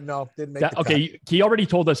at it, but no, didn't make it. Okay, he already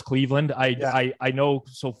told us Cleveland. I know,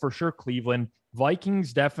 so for sure Cleveland.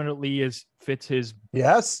 Vikings definitely fits his.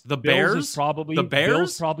 Yes. The Bills Bears probably the Bears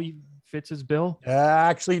Bills probably fits his bill.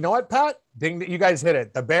 Actually, you know what, Pat? Ding, you guys hit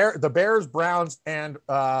it. The Bears, Browns, and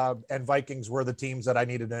Vikings were the teams that I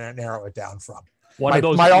needed to narrow it down from. One of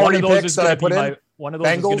those is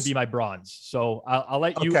going to be my bronze. So I'll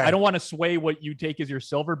let you. Okay. I don't want to sway what you take as your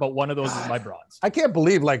silver, but one of those is my bronze. I can't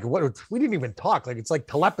believe we didn't even talk. Like it's like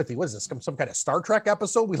telepathy. What is this? Some kind of Star Trek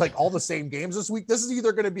episode? We like all the same games this week. This is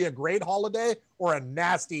either going to be a great holiday or a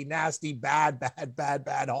nasty, bad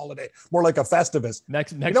holiday. More like a Festivus.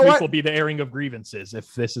 Next week will be the airing of grievances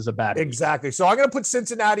if this is a bad week. Exactly. So I'm going to put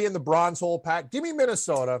Cincinnati in the bronze hole. Pat, give me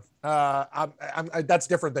Minnesota. That's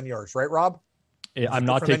different than yours, right, Rob? I'm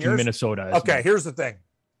not taking Minnesota. Okay, here's the thing.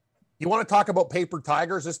 You want to talk about paper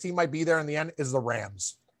tigers? This team might be there in the end, is the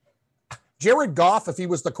Rams. Jared Goff, if he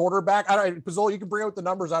was the quarterback, Pizzol, you can bring out the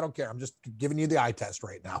numbers. I don't care. I'm just giving you the eye test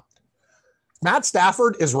right now. Matt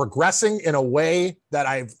Stafford is regressing in a way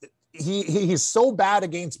that he's so bad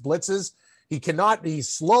against blitzes. He's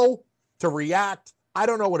slow to react. I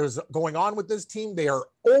don't know what is going on with this team. They are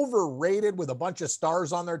overrated with a bunch of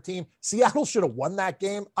stars on their team. Seattle should have won that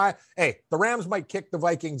game. The Rams might kick the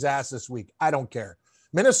Vikings' ass this week. I don't care.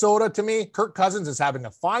 Minnesota, to me, Kirk Cousins is having a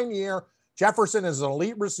fine year. Jefferson is an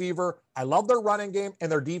elite receiver. I love their running game, and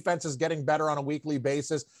their defense is getting better on a weekly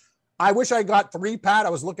basis. I wish I got 3, Pat. I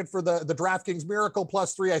was looking for the DraftKings Miracle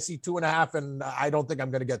plus 3. I see 2.5, and I don't think I'm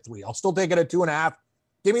going to get 3. I'll still take it at 2.5.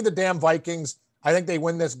 Give me the damn Vikings. I think they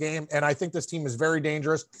win this game, and I think this team is very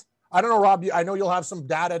dangerous. I don't know, Rob. I know you'll have some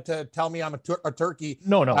data to tell me I'm a turkey.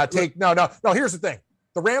 No. No. Here's the thing.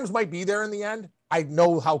 The Rams might be there in the end. I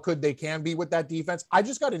know how good they can be with that defense. I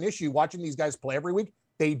just got an issue watching these guys play every week.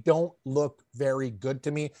 They don't look very good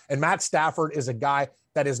to me. And Matt Stafford is a guy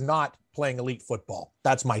that is not playing elite football.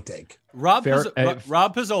 That's my take. Rob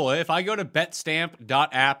Pizzola, if I go to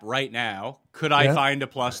betstamp.app right now, could I find a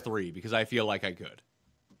plus 3? Because I feel like I could.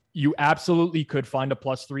 You absolutely could find a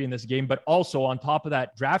plus 3 in this game, but also on top of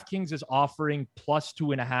that, DraftKings is offering plus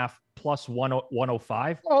 2.5, plus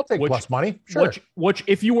 105. Well, I'll take plus money. Sure. Which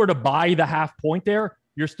if you were to buy the half point there,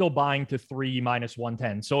 you're still buying to 3 minus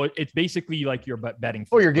 110. So it's basically like you're betting.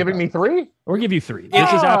 You're giving me 3? We'll give you 3.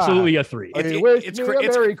 This is absolutely a 3. It's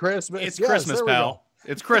Merry Christmas. It's Christmas, pal.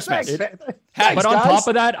 It's Christmas. But on top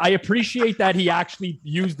of that, I appreciate that he actually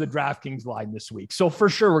used the DraftKings line this week. So for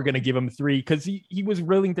sure, we're going to give him 3 because he was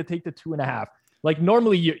willing to take the 2.5. Like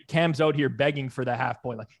normally, Cam's out here begging for the half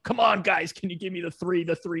point. Like, come on, guys, can you give me the 3,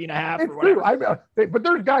 the 3.5, or whatever? But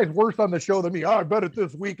there's guys worse on the show than me. I bet it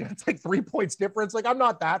this week. It's like 3 points difference. Like I'm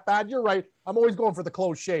not that bad. You're right. I'm always going for the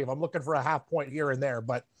close shave. I'm looking for a half point here and there.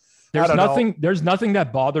 But there's nothing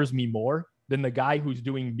that bothers me more than the guy who's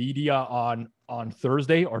doing media on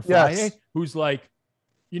Thursday or Friday, who's like,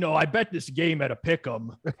 I bet this game at a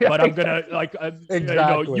pick'em, but I'm gonna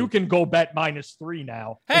exactly. You can go bet -3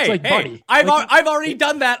 now. Hey, buddy, I've already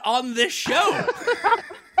done that on this show.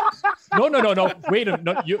 No. Wait,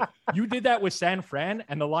 you did that with San Fran,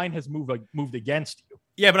 and the line has moved against you.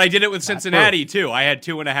 Yeah, but I did it with Cincinnati too. I had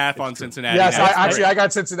 2.5 on Cincinnati. Yes, I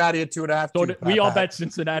got Cincinnati at 2.5. So we all bet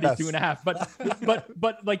Cincinnati 2.5.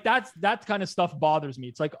 But like that kind of stuff bothers me.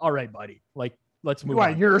 It's like, all right, buddy, like let's move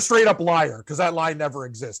Right, on. you're a straight up liar because that line never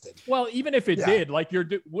existed. Well, even if it Yeah. did, like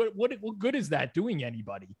what good is that doing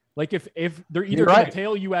anybody? Like if they're either You're going right. to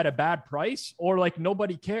tail you at a bad price or like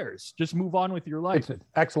nobody cares, just move on with your life. It's an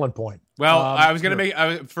excellent point. Well, I was going to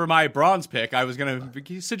make for my bronze pick. I was going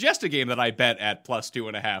to suggest a game that I bet at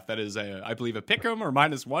 +2.5. That is, I believe, a pick'em or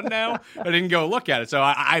 -1 now. I didn't go look at it, so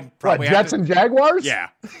I probably What, Jets and Jaguars? yeah.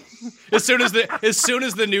 As soon as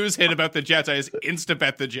the news hit about the Jets, I just insta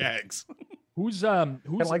bet the Jags. Who's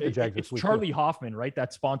like the Jags this it's week, Charlie too. Hoffman, right?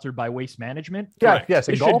 That's sponsored by Waste Management. Yeah, Correct. yes.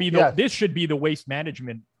 in This golf, should be the yes. this should be the Waste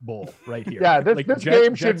Management Bowl right here. Yeah, this, Like this Jets-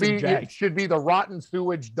 game should Jets and be Jags. the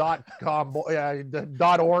rottensewage.com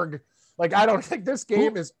 .org. Like, I don't think this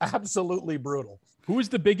game is absolutely brutal. Who is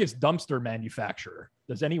the biggest dumpster manufacturer?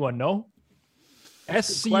 Does anyone know?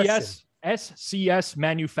 question. SCS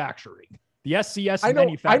Manufacturing. The SCS I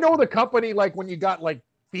manufacturing. know the company, like when you got like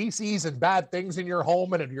feces and bad things in your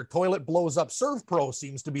home and your toilet blows up, ServPro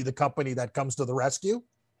seems to be the company that comes to the rescue.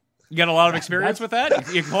 You got a lot of experience with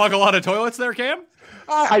that? You clog a lot of toilets there, Cam?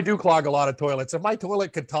 I do clog a lot of toilets. If my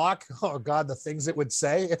toilet could talk, oh God, the things it would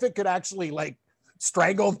say. If it could actually like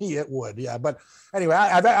strangle me, it would. Yeah. But anyway,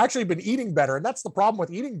 I've actually been eating better. And that's the problem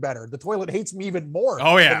with eating better. The toilet hates me even more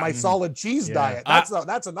Oh, yeah. than my solid cheese Yeah. diet.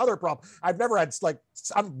 That's another problem. I've never had like,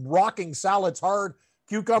 I'm rocking salads hard.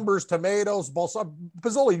 Cucumbers, tomatoes, balsam.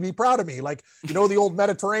 Pizzoli, you'd be proud of me. Like, you know, the old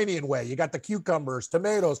Mediterranean way. You got the cucumbers,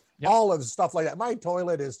 tomatoes, olives, stuff like that. My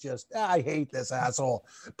toilet is just, I hate this asshole.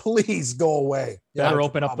 Please go away. Yeah, Better that's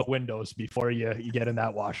open a up the problem. windows before you get in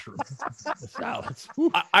that washroom. The salads.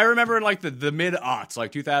 I remember in like the mid-aughts,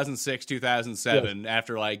 like 2006, 2007,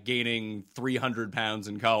 after like gaining 300 pounds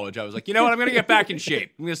in college, I was like, you know what? I'm going to get back in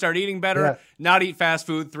shape. I'm going to start eating better, Yeah. not eat fast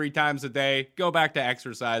food 3 times a day, go back to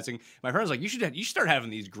exercising. My friend's like, you should start having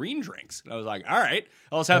these green drinks. And I was like, all right,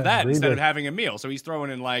 I'll just have that green instead of drink. having a meal. So he's throwing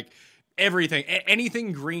in like everything,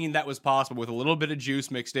 anything green that was possible with a little bit of juice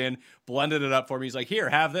mixed in, blended it up for me. He's like, here,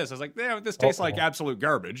 have this. I was like, yeah, this tastes like absolute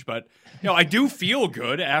garbage, but you know, I do feel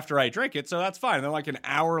good after I drink it, so that's fine. And then like an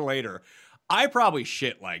hour later, I probably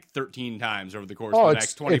shit like 13 times over the course of the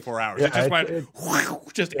next 24 hours. yeah, It just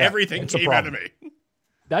went, everything it's a came out of problem. me.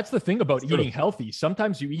 That's the thing about eating healthy.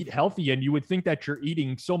 Sometimes you eat healthy and you would think that you're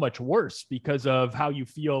eating so much worse because of how you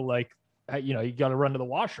feel like, you know, you got to run to the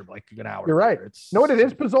washroom like an hour. You're right. later. It's, Know what it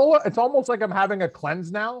is, Pizzola? It's almost like I'm having a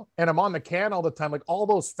cleanse now and I'm on the can all the time. Like all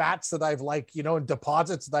those fats that I've like, you know,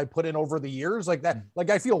 deposits that I put in over the years like that. Like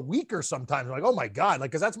I feel weaker sometimes. Like, oh my God.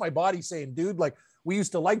 Like, cause that's my body saying, dude, like we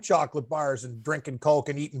used to like chocolate bars and drinking Coke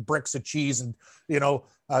and eating bricks of cheese and, you know,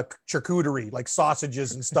 charcuterie, like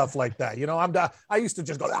sausages and stuff like that. You know, I used to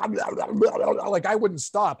just go like I wouldn't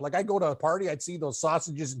stop. Like I go to a party, I'd see those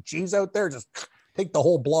sausages and cheese out there, just take the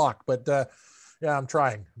whole block. But yeah, I'm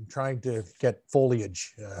trying to get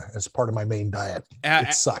foliage as part of my main diet.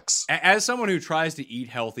 It sucks. As someone who tries to eat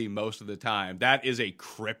healthy most of the time, that is a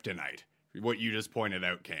kryptonite. What you just pointed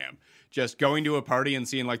out, Cam. Just going to a party and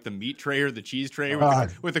seeing like the meat tray or the cheese tray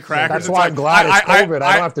with the crackers. That's it's why like, I'm glad it's COVID.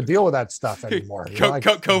 I don't have to deal with that stuff anymore. You know,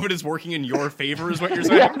 COVID is working in your favor, is what you're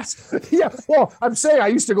saying? Yes. Yeah. Well, I'm saying I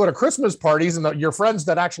used to go to Christmas parties and your friends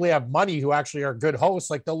that actually have money, who actually are good hosts,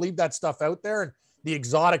 like they'll leave that stuff out there and the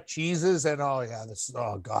exotic cheeses and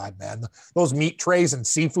oh God, man, those meat trays and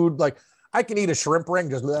seafood. Like I can eat a shrimp ring.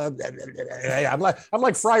 Just I'm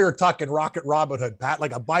like Friar Tuck and Rocket Robin Hood, Pat.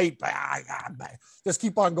 Like a bite, just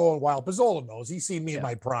keep on going wild. Pizzola knows. He's seen me in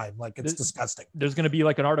my prime. Like it's disgusting. There's going to be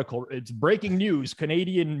like an article. It's breaking news.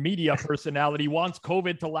 Canadian media personality wants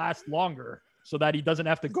COVID to last longer so that he doesn't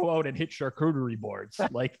have to go out and hit charcuterie boards.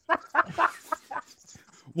 Like.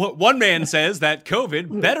 Well, one man says that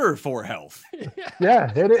COVID better for health.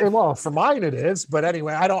 Yeah, well, for mine it is, but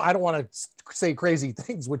anyway, I don't want to say crazy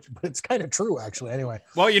things, but it's kind of true actually. Anyway,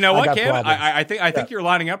 well, you know what, Cam? problems. I think you're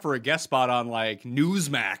lining up for a guest spot on like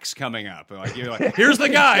Newsmax coming up. Like you're like, here's the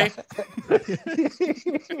guy.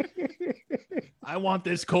 I want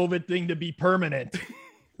this COVID thing to be permanent.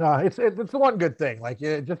 No, it's the one good thing. Like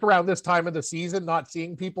just around this time of the season, not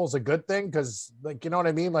seeing people is a good thing because, like, you know what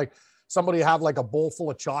I mean. Like somebody have like a bowl full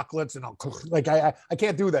of chocolates, and I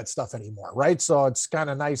can't do that stuff anymore, right? So it's kind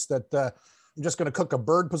of nice that I'm just going to cook a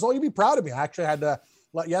bird. Pizzol, you'd be proud of me. I actually had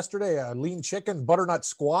yesterday a lean chicken, butternut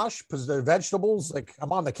squash, because the vegetables. Like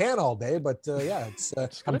I'm on the can all day, but yeah, it's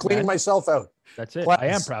I'm cleaning myself out. That's it. Plus.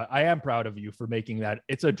 I am proud of you for making that.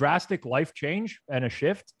 It's a drastic life change and a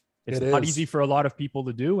shift. It's not is. easy for a lot of people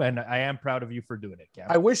to do, and I am proud of you for doing it, Cam.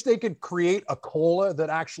 I wish they could create a cola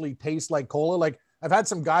that actually tastes like cola. Like I've had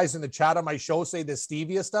some guys in the chat on my show say this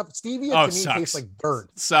stevia stuff. Stevia to me sucks. tastes like dirt.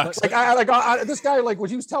 Sucks. Like this guy, like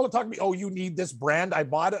when he was talking to me, oh, you need this brand. I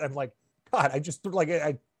bought it. I'm like, God, I just like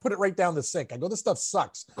I put it right down the sink. I go, this stuff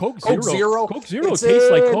sucks. Coke Coke Zero. Zero. Coke Zero it's tastes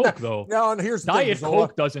like in. Coke, though. No, and here's the Diet thing,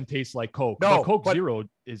 Coke doesn't taste like Coke. No, but Coke but Zero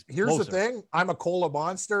is Here's closer. the thing. I'm a cola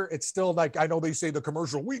monster. It's still like, I know they say the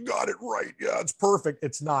commercial, we got it right. Yeah, it's perfect.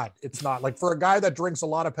 It's not. It's not. Like for a guy that drinks a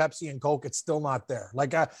lot of Pepsi and Coke, it's still not there.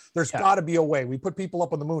 Like there's got to be a way. We put people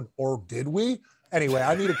up on the moon. Or did we? Anyway,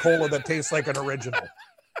 I need a cola that tastes like an original.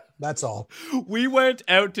 That's all. We went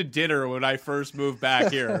out to dinner when I first moved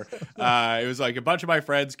back here. It was like a bunch of my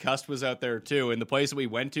friends. Cust was out there too. And the place that we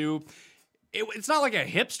went to, it's not like a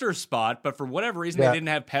hipster spot, but for whatever reason, they didn't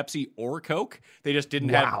have Pepsi or Coke. They just didn't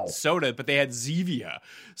have soda, but they had Zevia.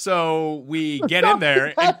 So we get in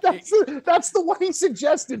there. That's the one he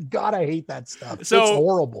suggested. God, I hate that stuff. So, it's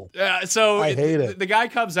horrible. So I hate it. The guy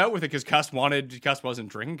comes out with it because Cust wasn't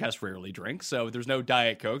drinking. Cust rarely drinks. So there's no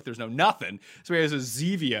Diet Coke. There's no nothing. So he has a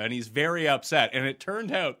Zevia and he's very upset. And it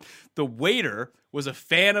turned out the waiter was a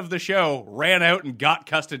fan of the show, ran out and got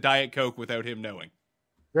Cust a Diet Coke without him knowing.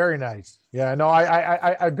 Very nice. Yeah, no,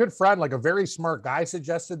 I a good friend, like a very smart guy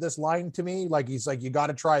suggested this line to me. Like, he's like, you got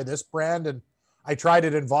to try this brand. And I tried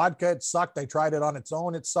it in vodka. It sucked. I tried it on its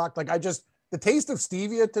own. It sucked. Like, the taste of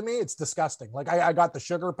stevia to me, it's disgusting. Like I got the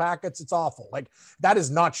sugar packets. It's awful. Like that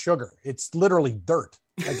is not sugar. It's literally dirt.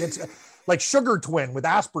 Like it's like Sugar Twin with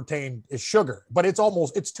aspartame is sugar, but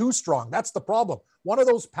it's too strong. That's the problem. One of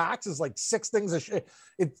those packs is like 6 things of shit.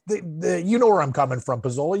 You know where I'm coming from,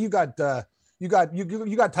 Pizzola. You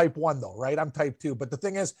got type 1 though, right? I'm type 2. But the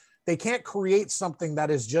thing is, they can't create something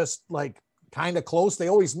that is just like kind of close. They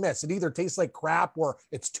always miss. It either tastes like crap or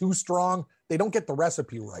it's too strong. They don't get the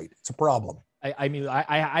recipe right. It's a problem. I mean,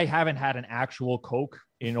 I haven't had an actual Coke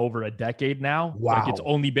in over a decade now. Wow. Like it's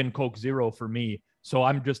only been Coke Zero for me. So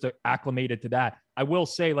I'm just acclimated to that. I will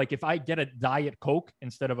say, like, if I get a Diet Coke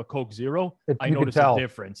instead of a Coke Zero, I notice a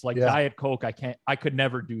difference. Like Diet Coke, I could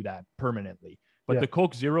never do that permanently. But the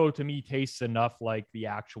Coke Zero to me tastes enough like the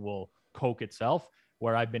actual Coke itself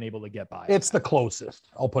where I've been able to get by. It's the closest.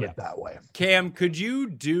 I'll put it that way. Cam, could you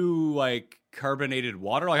do like carbonated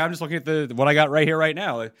water? Like I'm just looking at what I got right here right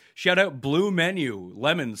now. Like, shout out Blue Menu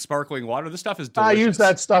lemon sparkling water. This stuff is delicious.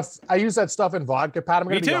 I use that stuff in vodka, Pat. I'm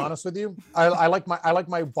going to be honest with you. I like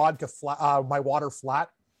my vodka flat, my water flat.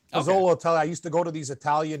 Pizzola will tell you, I used to go to these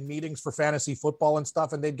Italian meetings for fantasy football and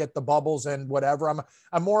stuff, and they'd get the bubbles and whatever.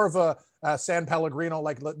 I'm more of a San Pellegrino,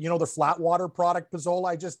 like, you know, the flat water product,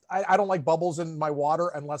 Pizzola. I don't like bubbles in my water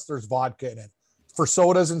unless there's vodka in it. For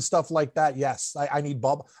sodas and stuff like that, yes, I need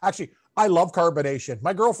bubble. Actually, I love carbonation.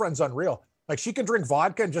 My girlfriend's unreal. Like she can drink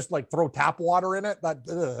vodka and just like throw tap water in it.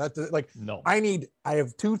 No. I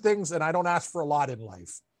have 2 things, and I don't ask for a lot in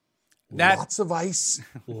life. Lots of ice,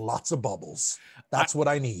 lots of bubbles. That's what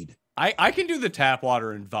I need. I can do the tap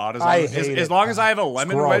water and vodka as long as I have a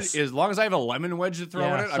lemon wedge. As long as I have a lemon wedge to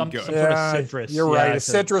throw in it, I'm good. Some sort of citrus. You're right. A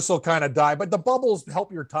citrus will kind of die, but the bubbles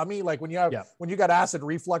help your tummy. Like when you got acid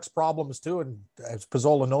reflux problems too, and as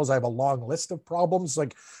Pizzola knows, I have a long list of problems.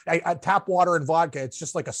 Like I tap water and vodka, it's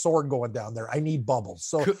just like a sword going down there. I need bubbles,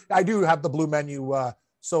 so I do have the Blue Menu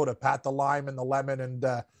soda, Pat, the lime and the lemon, and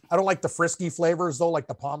I don't like the frisky flavors though, like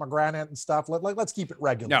the pomegranate and stuff. Let's keep it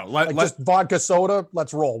regular. No, just vodka soda.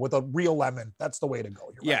 Let's roll with a real lemon. That's the way to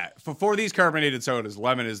go. You're right. For these carbonated sodas,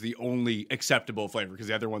 lemon is the only acceptable flavor because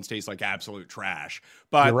the other ones taste like absolute trash.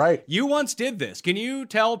 But you're right. You once did this. Can you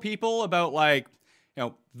tell people about like, you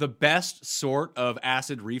know, the best sort of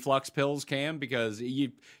acid reflux pills, Cam? Because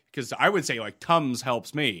I would say like Tums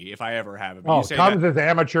helps me if I ever have it. Tums is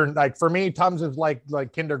amateur. Like for me, Tums is like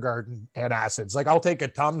kindergarten antacids. Like I'll take a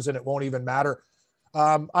Tums and it won't even matter.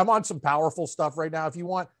 I'm on some powerful stuff right now. If you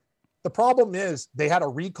want, the problem is they had a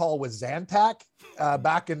recall with Zantac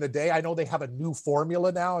back in the day. I know they have a new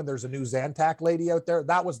formula now, and there's a new Zantac lady out there.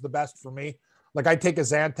 That was the best for me. Like I take a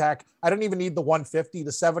Zantac. I don't even need the 150.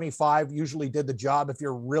 The 75 usually did the job. If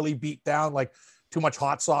you're really beat down, like too much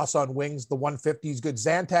hot sauce on wings, the 150 is good.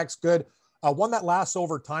 Zantac's good. One that lasts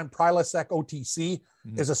over time, Prilosec OTC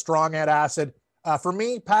is a strong antacid. For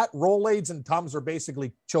me, Pat, Rolaids and Tums are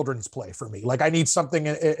basically children's play for me. Like I need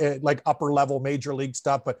something like upper level major league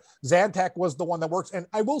stuff, but Zantac was the one that works. And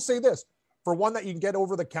I will say this, for one that you can get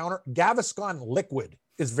over the counter, Gaviscon liquid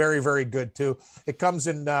is very, very good too. It comes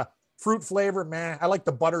in fruit flavor, man. I like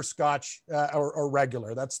the butterscotch or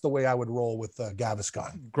regular. That's the way I would roll with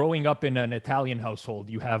Gaviscon. Growing up in an Italian household,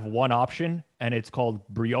 you have one option, and it's called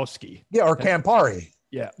Brioschi. Yeah, or Campari.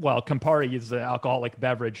 Yeah, well, Campari is an alcoholic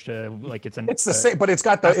beverage. It's the same, but it's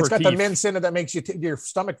got the mints in it that makes your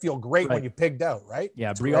stomach feel great when you pigged out, right?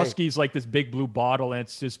 Yeah, Brioschi is like this big blue bottle, and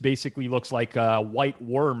it's just basically looks like white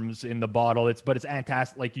worms in the bottle. But it's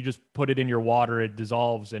fantastic. Like you just put it in your water, it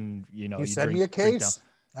dissolves, and you send me a case.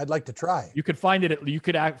 I'd like to try. You could find it. You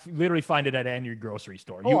could literally find it at any grocery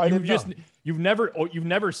store. I didn't know. You've never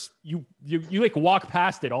like walk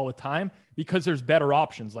past it all the time because there's better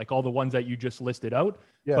options, like all the ones that you just listed out.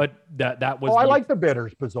 Yeah. But that was. I like the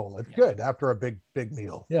bitters Pizzola. It's good after a big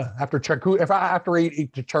meal. Yeah, after after I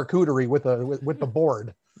eat charcuterie with the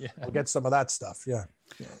board, I'll get some of that stuff. Yeah.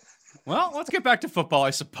 Well, let's get back to football, I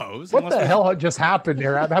suppose. What the hell just happened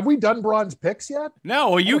here? Have we done bronze picks yet?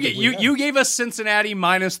 No, well, you gave us Cincinnati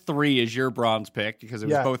 -3 as your bronze pick because it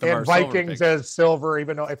was both of our Vikings silver as silver.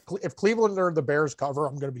 Even though if Cleveland or the Bears cover,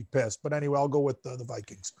 I'm going to be pissed. But anyway, I'll go with the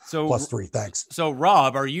Vikings. So +3. Thanks. So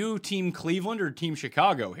Rob, are you team Cleveland or team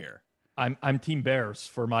Chicago here? I'm team Bears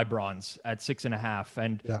for my bronze at 6.5,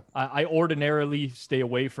 and I ordinarily stay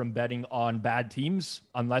away from betting on bad teams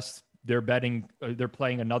unless they're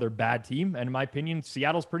playing another bad team. And in my opinion,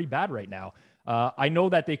 Seattle's pretty bad right now. I know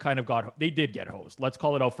that they did get hosed. Let's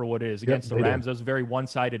call it out for what it is. Against the Rams, that was very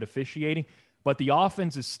one-sided officiating, but the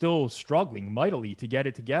offense is still struggling mightily to get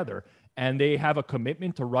it together. And they have a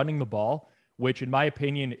commitment to running the ball, which in my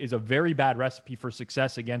opinion is a very bad recipe for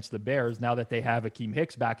success against the Bears now that they have Akeem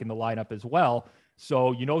Hicks back in the lineup as well.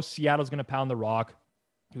 So, Seattle's going to pound the rock.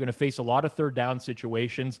 You're going to face a lot of third down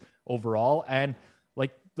situations overall. And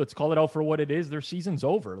let's call it out for what it is. Their season's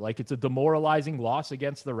over. It's a demoralizing loss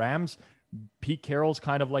against the Rams. Pete Carroll's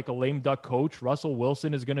kind of like a lame duck coach. Russell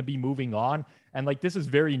Wilson is going to be moving on. And this is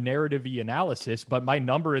very narrative-y analysis, but my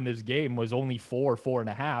number in this game was only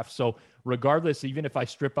 4.5. So regardless, even if I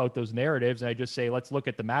strip out those narratives and I just say, let's look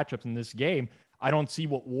at the matchups in this game, I don't see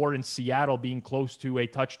what warrants Seattle being close to a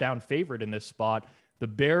touchdown favorite in this spot. The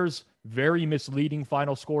Bears, very misleading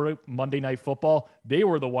final score Monday Night Football. They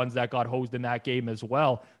were the ones that got hosed in that game as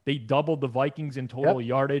well. They doubled the Vikings in total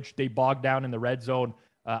yardage. They bogged down in the red zone.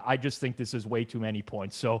 I just think this is way too many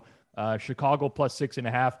points. So Chicago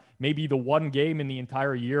 +6.5, maybe the one game in the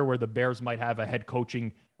entire year where the Bears might have a head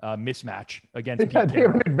coaching mismatch against Pete they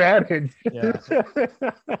have an advantage. Yeah.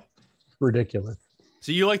 Ridiculous.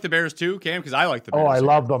 So you like the Bears too, Cam? Because I like the Bears. Oh, I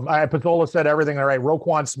love them. Pizzola said everything all right.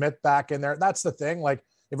 Roquan Smith back in there. That's the thing.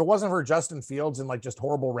 If it wasn't for Justin Fields and just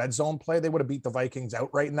horrible red zone play, they would have beat the Vikings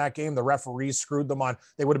outright in that game. The referees screwed them on.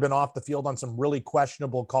 They would have been off the field on some really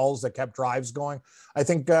questionable calls that kept drives going. I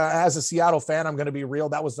think as a Seattle fan, I'm going to be real.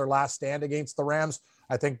 That was their last stand against the Rams.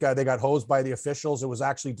 I think they got hosed by the officials. It was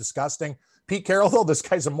actually disgusting. Pete Carroll, though, this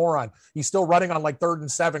guy's a moron. He's still running on 3rd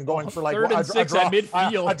and 7, going for a draw, at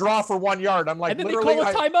midfield. A draw for 1 yard. I'm and then literally, they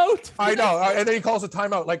call a timeout. I know, and then he calls a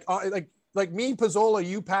timeout. Like me, Pizzola,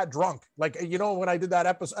 you, Pat, drunk. When I did that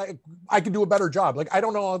episode, I could do a better job. I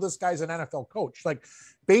don't know how this guy's an NFL coach.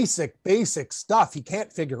 Basic stuff he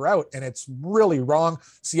can't figure out, and it's really wrong.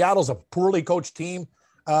 Seattle's a poorly coached team.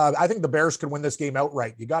 I think the Bears could win this game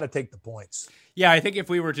outright. You got to take the points. Yeah, I think if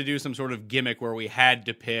we were to do some sort of gimmick where we had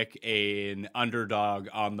to pick an underdog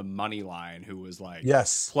on the money line who was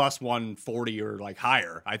plus 140 or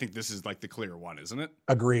higher, I think this is the clear one, isn't it?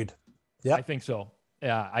 Agreed. Yeah, I think so.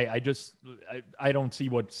 Yeah, I don't see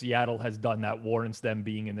what Seattle has done that warrants them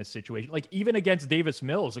being in this situation. Even against Davis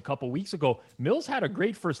Mills a couple weeks ago, Mills had a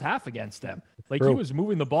great first half against them. He was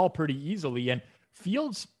moving the ball pretty easily, and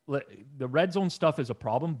Fields, the red zone stuff is a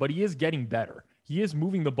problem, but he is getting better. He is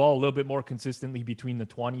moving the ball a little bit more consistently between the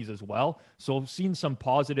 20s as well. So I've seen some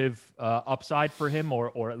positive upside for him,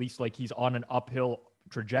 or at least he's on an uphill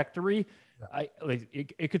trajectory.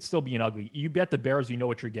 It could still be an ugly. You bet the Bears, you know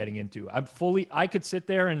what you're getting into. I could sit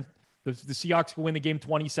there and the Seahawks can win the game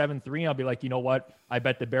 27-3. I'll be like, you know what? I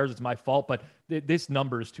bet the Bears, it's my fault, but this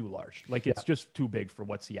number is too large. It's just too big for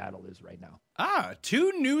what Seattle is right now.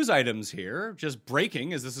 2 news items here, just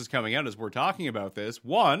breaking as this is coming out as we're talking about this.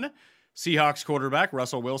 One, Seahawks quarterback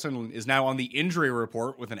Russell Wilson is now on the injury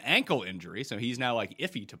report with an ankle injury, so he's now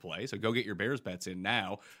iffy to play. So go get your Bears bets in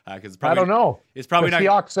now, because I don't know. It's probably the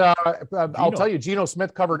not. Seahawks. I'll tell you, Geno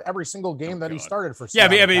Smith covered every single game that he started for.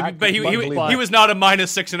 Seattle. But he was not a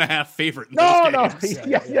 -6.5 favorite. No.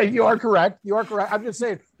 Yeah, you are correct. I'm just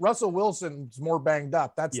saying Russell Wilson's more banged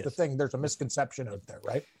up. That's the thing. There's a misconception out there,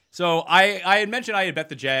 right? So I had mentioned I had bet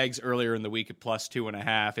the Jags earlier in the week at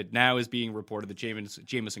 +2.5. It now is being reported that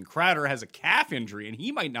Jamison Crowder has a calf injury and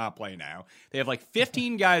he might not play now. They have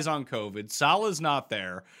 15 guys on COVID. Salah's not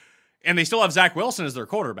there. And they still have Zach Wilson as their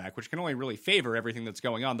quarterback, which can only really favor everything that's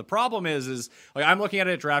going on. The problem is I'm looking at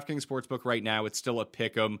it at DraftKings Sportsbook right now. It's still a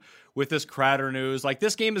pick'em with this Crowder news.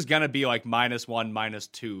 This game is going to be -1,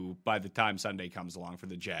 -2 by the time Sunday comes along for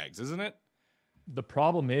the Jags, isn't it? The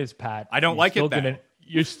problem is, Pat, I don't like it.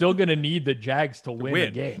 You're still going to need the Jags to win the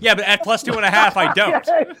game. Yeah, but at +2.5, I don't.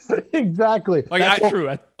 Exactly. That's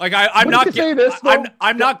true. I'm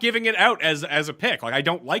not giving it out as a pick. I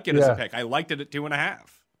don't like it as a pick. I liked it at 2.5.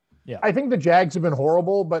 Yeah. I think the Jags have been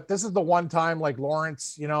horrible, but this is the one time, like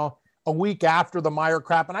Lawrence, a week after the Meyer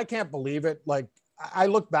crap, and I can't believe it. Like, I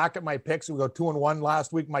look back at my picks. We go 2-1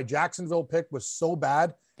 last week. My Jacksonville pick was so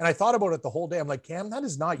bad. And I thought about it the whole day. I'm like, Cam, that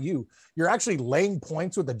is not you. You're actually laying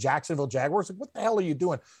points with the Jacksonville Jaguars. Like, what the hell are you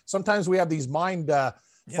doing? Sometimes we have these mind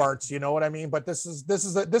farts, you know what I mean? But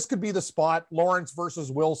this could be the spot. Lawrence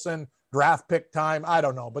versus Wilson, draft pick time. I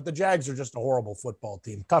don't know. But the Jags are just a horrible football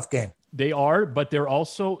team. Tough game. They are, but they're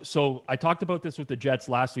also, so I talked about this with the Jets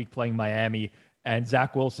last week playing Miami and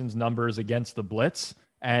Zach Wilson's numbers against the blitz.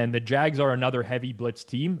 And the Jags are another heavy blitz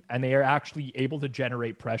team, and they are actually able to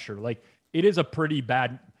generate pressure. Like, it is a pretty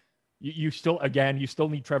bad. You still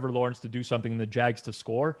need Trevor Lawrence to do something in the Jags to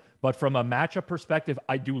score. But from a matchup perspective,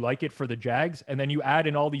 I do like it for the Jags. And then you add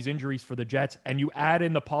in all these injuries for the Jets, and you add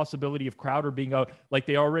in the possibility of Crowder being out. Like,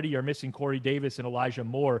 they already are missing Corey Davis and Elijah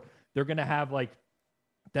Moore. They're going to have like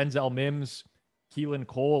Denzel Mims, Keelan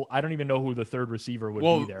Cole. I don't even know who the third receiver would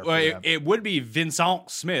be there. Well, it would be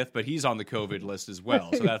Vincent Smith, but he's on the COVID list as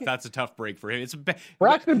well. So that's a tough break for him. It's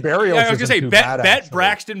Braxton Berrios. I was going to say, bet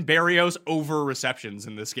Braxton Berrios over receptions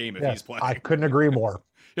in this game if he's playing. I couldn't agree more.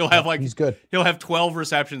 He'll have he's good. He'll have 12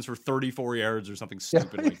 receptions for 34 yards or something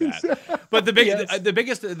stupid like that. But the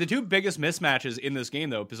two biggest mismatches in this game,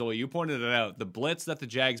 though, Pizzoli, you pointed it out, the blitz that the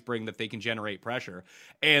Jags bring that they can generate pressure,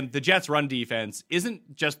 and the Jets' run defense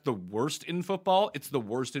isn't just the worst in football; it's the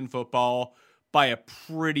worst in football by a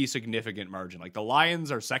pretty significant margin. Like, the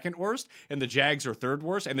Lions are second worst, and the Jags are third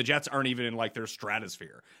worst, and the Jets aren't even in like their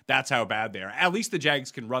stratosphere. That's how bad they are. At least the Jags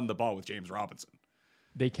can run the ball with James Robinson.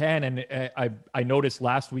 They can, and I noticed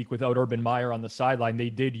last week without Urban Meyer on the sideline, they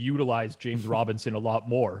did utilize James Robinson a lot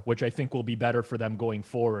more, which I think will be better for them going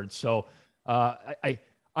forward. So I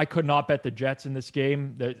could not bet the Jets in this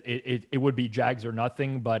game. It would be Jags or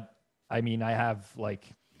nothing, but I mean, I have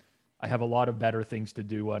a lot of better things to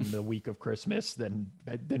do on the week of Christmas than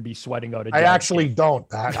be sweating out a Jags I actually game. don't,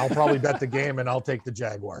 Pat. I'll probably bet the game, and I'll take the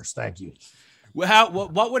Jaguars. Thank you.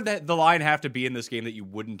 What would the line have to be in this game that you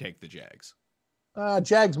wouldn't take the Jags?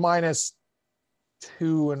 Jags minus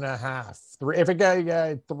 2.5, 3. If it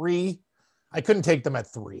got 3, I couldn't take them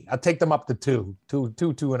at 3. I'd take them up to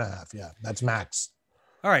 2.5. Yeah, that's max.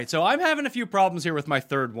 All right, so I'm having a few problems here with my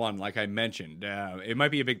third one, like I mentioned. It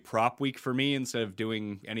might be a big prop week for me instead of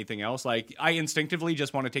doing anything else. Like, I instinctively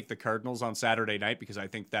just want to take the Cardinals on Saturday night because I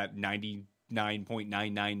think that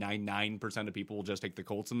 99.9999% of people will just take the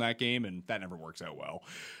Colts in that game, and that never works out well.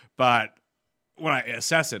 But when I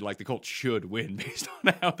assess it, like, the Colts should win based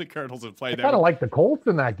on how the Cardinals have played. I kind of like the Colts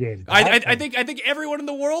in that game. I think everyone in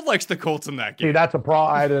the world likes the Colts in that game. See, that's a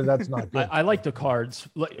problem. That's not good. I like the Cards.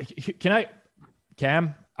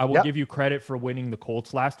 Cam, I will give you credit for winning the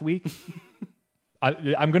Colts last week.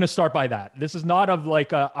 I'm going to start by that. This is not of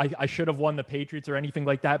like I should have won the Patriots or anything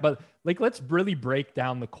like that, but like, let's really break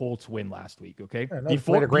down the Colts win last week, okay? Yeah, they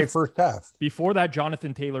played a great first half. Before that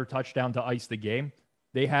Jonathan Taylor touchdown to ice the game,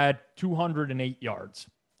 they had 208 yards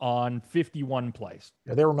on 51 plays.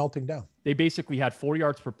 Yeah, they were melting down. They basically had 4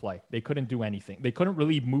 yards per play. They couldn't do anything. They couldn't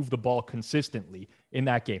really move the ball consistently in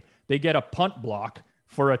that game. They get a punt block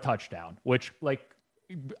for a touchdown, which, like,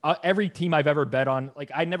 every team I've ever bet on,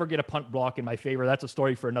 like, I never get a punt block in my favor. That's a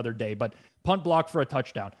story for another day, but punt block for a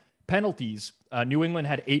touchdown. Penalties, New England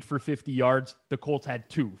had 8 for 50 yards. The Colts had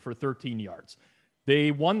 2 for 13 yards.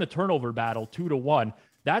 They won the turnover battle 2-1.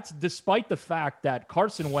 That's despite the fact that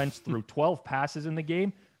Carson Wentz threw 12 passes in the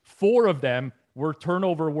game. 4 of them were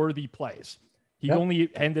turnover-worthy plays. He only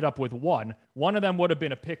ended up with 1. One of them would have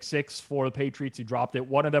been a pick 6 for the Patriots. He dropped it.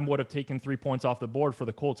 One of them would have taken 3 points off the board for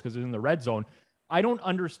the Colts because it was in the red zone. I don't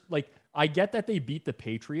understand. Like, I get that they beat the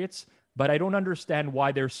Patriots, but I don't understand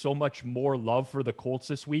why there's so much more love for the Colts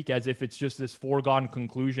this week, as if it's just this foregone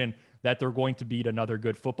conclusion that they're going to beat another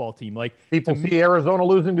good football team. Like, people see Arizona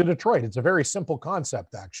losing to Detroit. It's a very simple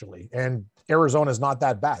concept, actually. And Arizona's not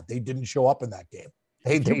that bad. They didn't show up in that game.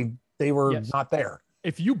 They were not there.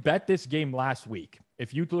 If you bet this game last week,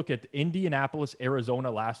 if you look at Indianapolis, Arizona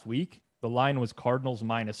last week, the line was Cardinals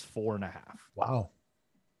minus 4.5. Wow.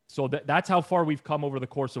 So that's how far we've come over the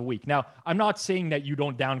course of a week. Now, I'm not saying that you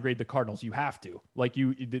don't downgrade the Cardinals. You have to. Like,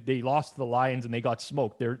 they lost to the Lions and they got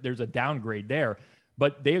smoked. There's a downgrade there.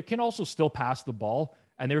 But they can also still pass the ball,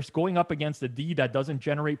 and they're going up against a D that doesn't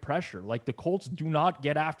generate pressure. Like, the Colts do not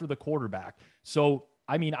get after the quarterback. So,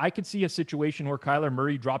 I mean, I could see a situation where Kyler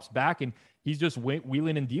Murray drops back and he's just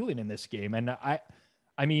wheeling and dealing in this game. And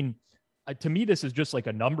I mean, to me, this is just like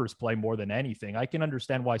a numbers play more than anything. I can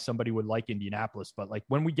understand why somebody would like Indianapolis, but like,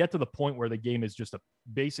 when we get to the point where the game is just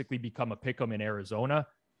basically become a pick 'em in Arizona,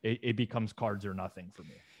 it becomes Cards or nothing for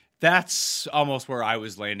me. That's almost where I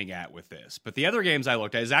was landing at with this. But the other games I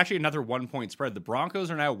looked at is actually another 1-point spread. The Broncos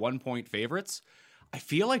are now 1-point favorites. I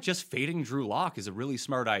feel like just fading Drew Lock is a really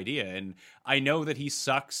smart idea. And I know that he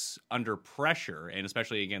sucks under pressure, and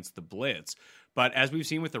especially against the blitz. But as we've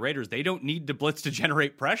seen with the Raiders, they don't need to blitz to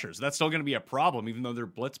generate pressure. So that's still going to be a problem, even though their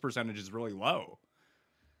blitz percentage is really low.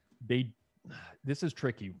 This is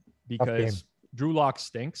tricky because Drew Lock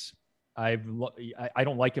stinks. I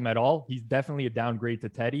don't like him at all. He's definitely a downgrade to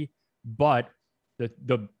Teddy, but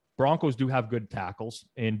the Broncos do have good tackles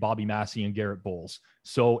in Bobby Massey and Garrett Bowles.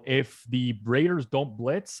 So if the Raiders don't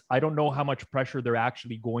blitz, I don't know how much pressure they're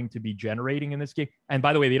actually going to be generating in this game. And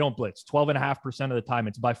by the way, they don't blitz 12.5% of the time.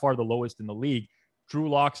 It's by far the lowest in the league. Drew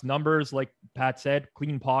Lock's numbers, like Pat said,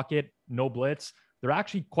 clean pocket, no blitz. They're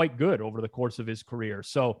actually quite good over the course of his career.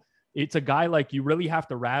 So it's a guy like you really have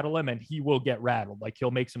to rattle him and he will get rattled. Like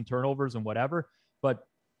he'll make some turnovers and whatever. But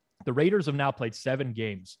the Raiders have now played 7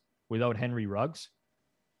 games without Henry Ruggs.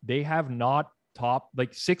 They have not topped,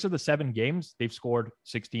 like 6 of the 7 games, they've scored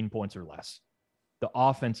 16 points or less. The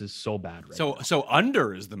offense is so bad right now. So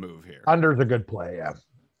under is the move here. Under's a good play, yeah.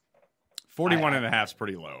 41.5 is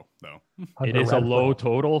pretty low, though. It is a low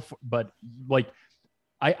total, but like,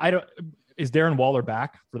 I don't, is Darren Waller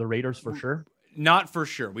back for the Raiders for sure? Not for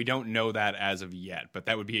sure. We don't know that as of yet, but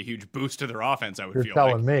that would be a huge boost to their offense, I would feel You're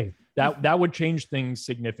telling me. That would change things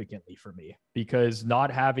significantly for me because not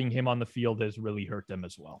having him on the field has really hurt them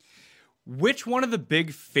as well. Which one of the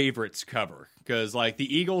big favorites cover? Because like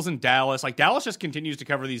the Eagles and Dallas, like Dallas just continues to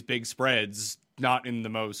cover these big spreads, not in the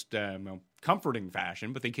most comforting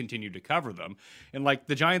fashion, but they continue to cover them. And like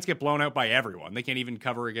the Giants get blown out by everyone. They can't even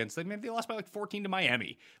cover against, like maybe they lost by like 14 to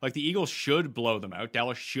Miami. Like the Eagles should blow them out.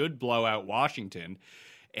 Dallas should blow out Washington.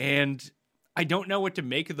 And I don't know what to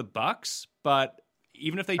make of the Bucs, but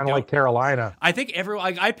even if they don't, like Carolina, I think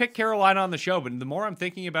I picked Carolina on the show, but the more I'm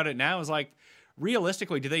thinking about it now is like,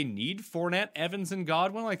 realistically, do they need Fournette, Evans, and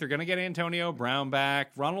Godwin? Like, they're going to get Antonio Brown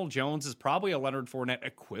back. Ronald Jones is probably a Leonard Fournette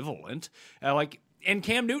equivalent. And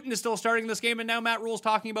Cam Newton is still starting this game, and now Matt Rule's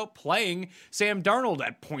talking about playing Sam Darnold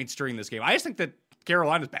at points during this game. I just think that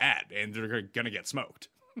Carolina's bad, and they're going to get smoked.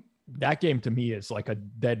 That game, to me, is like a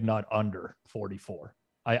dead nut under 44.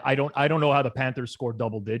 I don't know how the Panthers scored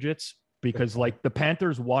double digits because, like, the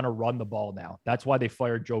Panthers want to run the ball now. That's why they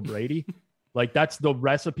fired Joe Brady. Like that's the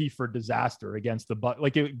recipe for disaster against the Bucs.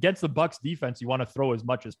 Like against the Bucs defense, you want to throw as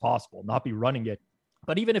much as possible, not be running it.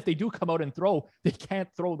 But even if they do come out and throw, they can't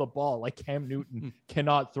throw the ball. Like Cam Newton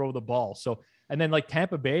cannot throw the ball. So, and then like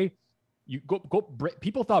Tampa Bay, you go.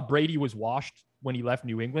 People thought Brady was washed when he left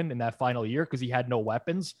New England in that final year because he had no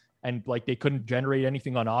weapons and like they couldn't generate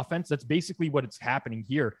anything on offense. That's basically what it's happening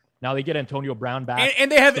here. Now they get Antonio Brown back,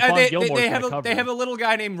 and they have they have a little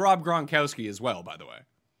guy named Rob Gronkowski as well, by the way.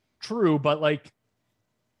 True, but like,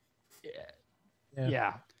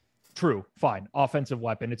 yeah, true, fine. Offensive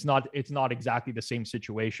weapon. It's not exactly the same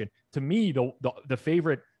situation. To me, the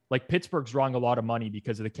favorite, like Pittsburgh's drawing a lot of money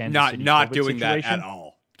because of the Kansas City not COVID doing situation. that at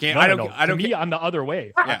all. I don't. I'm the other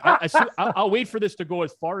way. Yeah. I'll wait for this to go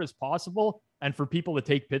as far as possible, and for people to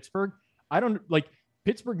take Pittsburgh. I don't like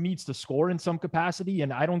Pittsburgh needs to score in some capacity,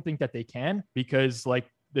 and I don't think that they can because like.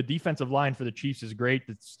 The defensive line for the Chiefs is great.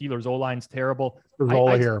 The Steelers' O-line's terrible.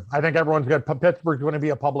 I think everyone's good. Pittsburgh's going to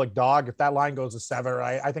be a public dog. If that line goes to 7,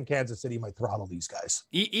 I think Kansas City might throttle these guys.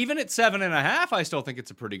 Even at 7.5, I still think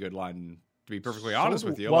it's a pretty good line. To be perfectly honest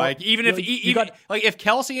with you, like if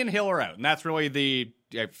Kelsey and Hill are out, and that's really the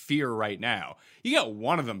fear right now, you get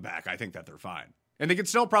one of them back. I think that they're fine, and they could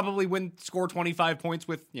still probably score 25 points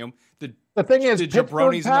with the thing is the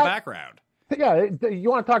jabronis in the background. Yeah, you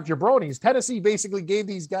want to talk jabronis. Tennessee basically gave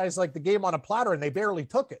these guys like the game on a platter and they barely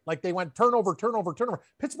took it. Like they went turnover.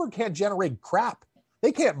 Pittsburgh can't generate crap.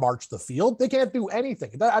 They can't march the field. They can't do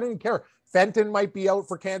anything. I don't even care. Fenton might be out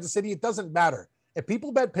for Kansas City. It doesn't matter. If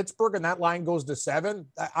people bet Pittsburgh and that line goes to 7,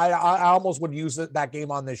 I almost would use that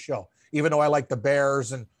game on this show, even though I like the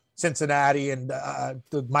Bears and Cincinnati and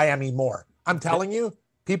the Miami more. I'm telling you,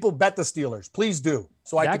 people bet the Steelers. Please do.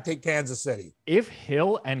 So I can take Kansas City. If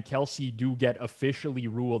Hill and Kelsey do get officially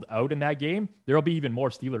ruled out in that game, there'll be even more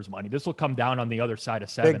Steelers money. This will come down on the other side of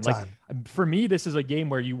 7. Big time. Like for me, this is a game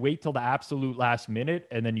where you wait till the absolute last minute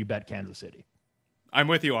and then you bet Kansas City. I'm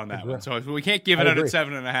with you on that one. So we can't give it out at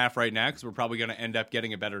 7.5 right now because we're probably going to end up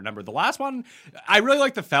getting a better number. The last one, I really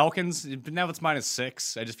like the Falcons, but now it's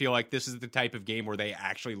 -6. I just feel like this is the type of game where they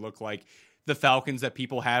actually look like the Falcons that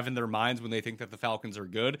people have in their minds when they think that the Falcons are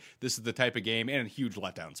good. This is the type of game and a huge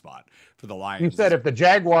letdown spot for the Lions. You said if the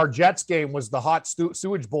Jaguar-Jets game was the hot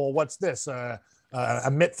sewage bowl, what's this? A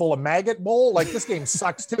mitt full of maggot bowl? Like this game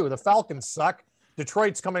sucks too. The Falcons suck.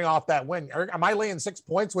 Detroit's coming off that win. Am I laying 6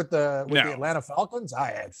 points with the No. Atlanta Falcons?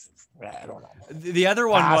 I don't know. The other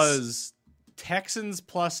one Pass. was Texans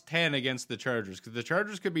plus 10 against the Chargers, because the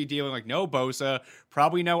Chargers could be dealing like no Bosa,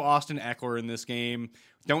 probably no Austin Eckler in this game.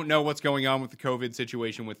 Don't know what's going on with the COVID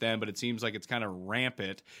situation with them, but it seems like it's kind of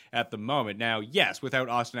rampant at the moment. Now, yes, without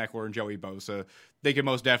Austin Eckler and Joey Bosa, they could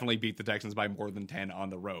most definitely beat the Texans by more than 10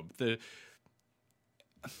 on the road.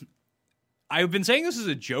 I've been saying this is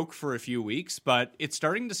a joke for a few weeks, but it's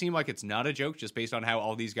starting to seem like it's not a joke just based on how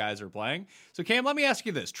all these guys are playing. So, Cam, let me ask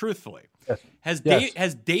you this, truthfully. Yes.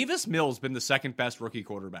 Has Davis Mills been the second best rookie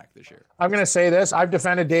quarterback this year? I'm going to say this. I've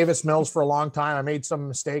defended Davis Mills for a long time. I made some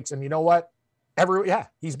mistakes, and you know what?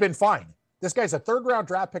 He's been fine. This guy's a 3rd-round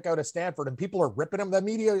draft pick out of Stanford, and people are ripping him. The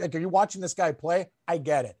media, like, are you watching this guy play? I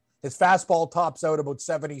get it. His fastball tops out about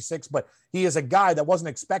 76, but he is a guy that wasn't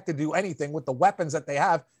expected to do anything with the weapons that they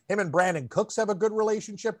have. Him and Brandon Cooks have a good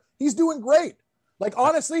relationship. He's doing great. Like,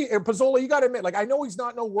 honestly, Pizzola, you got to admit, like, I know he's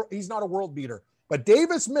not a world beater, but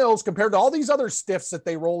Davis Mills, compared to all these other stiffs that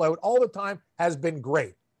they roll out all the time, has been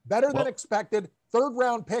great. Better than expected.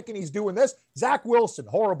 3rd-round pick, and he's doing this. Zach Wilson,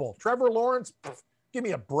 horrible. Trevor Lawrence, give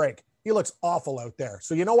me a break. He looks awful out there.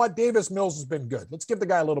 So you know what? Davis Mills has been good. Let's give the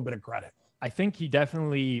guy a little bit of credit. I think he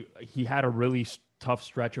had a really tough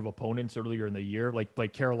stretch of opponents earlier in the year,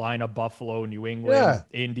 like Carolina, Buffalo, New England,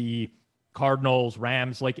 Indy, Cardinals,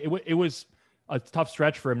 Rams. Like it was a tough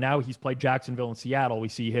stretch for him. Now he's played Jacksonville and Seattle. We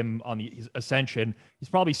see him on his ascension. He's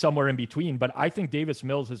probably somewhere in between, but I think Davis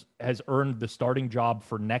Mills has earned the starting job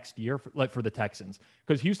for next year, for the Texans,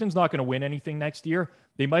 because Houston's not going to win anything next year.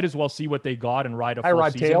 They might as well see what they got and ride a full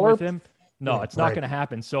season Taylor? with him. No, it's not going to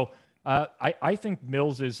happen. So I think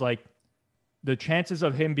Mills is like, the chances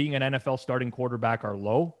of him being an NFL starting quarterback are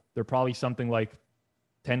low. They're probably something like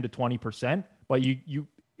 10 to 20%. But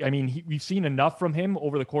we've seen enough from him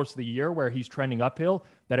over the course of the year where he's trending uphill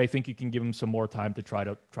that I think you can give him some more time to try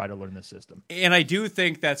to learn the system. And I do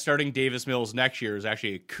think that starting Davis Mills next year is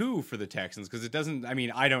actually a coup for the Texans, because it doesn't,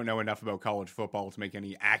 I don't know enough about college football to make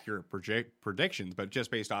any accurate predictions, but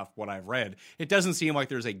just based off what I've read, it doesn't seem like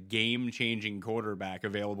there's a game-changing quarterback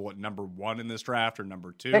available at number 1 in this draft or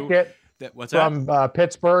number 2. Pickett What's from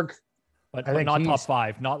Pittsburgh. But not top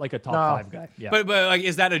 5, not like a top 5 guy. Yeah. But like,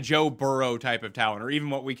 is that a Joe Burrow type of talent, or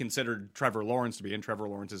even what we considered Trevor Lawrence to be? And Trevor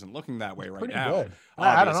Lawrence isn't looking that way right now. Good.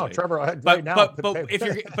 I don't know, Trevor. Right now, but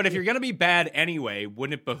if you're going to be bad anyway,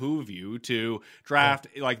 wouldn't it behoove you to draft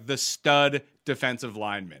like the stud defensive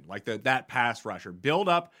lineman, like that pass rusher, build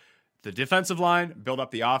up the defensive line, build up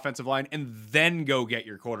the offensive line, and then go get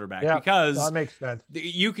your quarterback? Yeah, because that makes sense.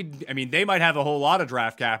 You could, they might have a whole lot of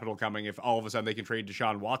draft capital coming if all of a sudden they can trade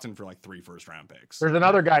Deshaun Watson for like 3 first-round picks. There's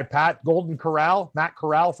another guy, Matt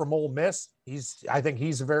Corral from Ole Miss. I think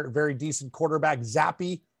he's a very, very decent quarterback.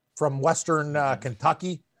 Zappy from Western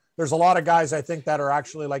Kentucky. There's a lot of guys I think that are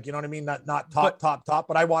actually, like, you know what I mean? Not top,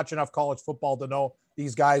 but I watch enough college football to know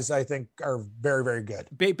these guys, I think, are very, very good.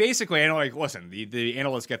 Basically, I know, like, listen, the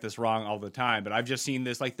analysts get this wrong all the time, but I've just seen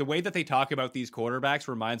this, like, the way that they talk about these quarterbacks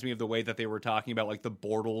reminds me of the way that they were talking about, like, the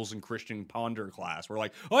Bortles and Christian Ponder class. We're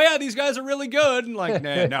like, oh, yeah, these guys are really good. And, like,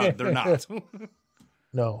 no, they're not.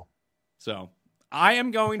 No. So I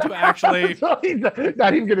am going to actually... He's not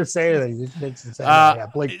even going to say anything.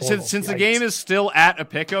 Since the game is still at a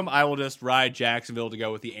pick'em, I will just ride Jacksonville to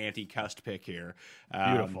go with the anti-cussed pick here.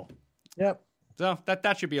 Beautiful. Yep. So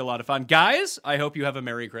that should be a lot of fun. Guys, I hope you have a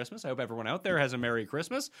Merry Christmas. I hope everyone out there has a Merry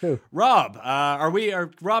Christmas. Who? Rob,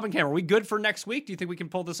 Rob and Cam, are we good for next week? Do you think we can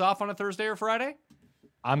pull this off on a Thursday or Friday?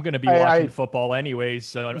 I'm going to be watching football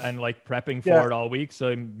anyways and like prepping for it all week, so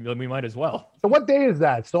we might as well. So what day is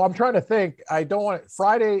that? So I'm trying to think. I don't want it.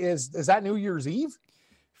 Friday is that New Year's Eve?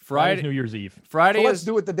 Friday's New Year's Eve. Friday. So let's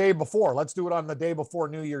do it the day before. Let's do it on the day before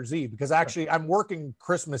New Year's Eve, because actually I'm working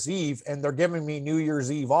Christmas Eve and they're giving me New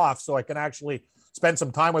Year's Eve off, so I can actually spend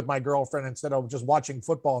some time with my girlfriend instead of just watching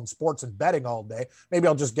football and sports and betting all day. Maybe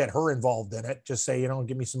I'll just get her involved in it. Just say,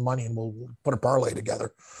 give me some money and we'll put a parlay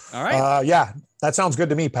together. All right. Yeah, that sounds good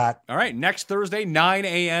to me, Pat. All right. Next Thursday, 9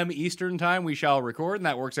 a.m. Eastern time, we shall record. And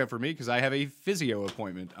that works out for me because I have a physio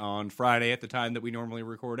appointment on Friday at the time that we normally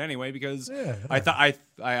record anyway, because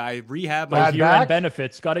I rehab my year-end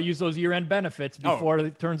benefits. Got to use those year-end benefits before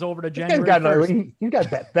it turns over to January 1st. You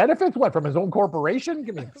got benefits? What, from his own corporation?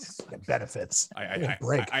 Give me benefits.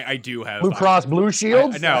 I do have Blue Cross Blue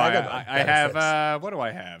Shield. I have. What do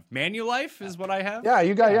I have? Manulife is what I have. Yeah,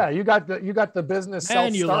 you got the business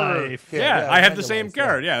Manulife. self-starter. Yeah, I have the same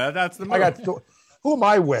card. Yeah, that's the move. Who am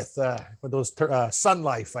I with those Sun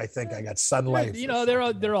Life? I think I got Sun Life.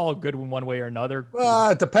 They're all good in one way or another.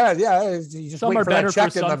 It depends. Yeah, you just Some wait are for that better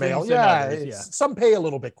check for in the some mail. things than others, yeah. Some pay a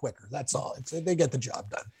little bit quicker. That's all. They get the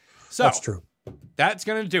job done. So that's true. That's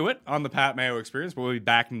going to do it on the Pat Mayo Experience. We'll be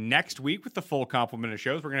back next week with the full complement of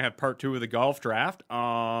shows. We're going to have part 2 of the golf draft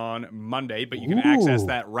on Monday, but you can access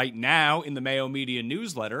that right now in the Mayo Media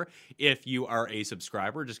newsletter. If you are a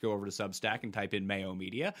subscriber, just go over to Substack and type in Mayo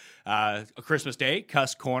Media. Christmas Day,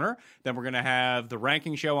 Cuss Corner. Then we're going to have the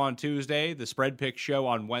ranking show on Tuesday, the spread pick show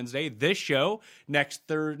on Wednesday. This show next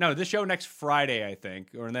Friday, I think.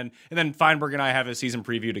 And then Feinberg and I have a season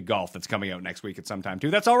preview to golf that's coming out next week at some time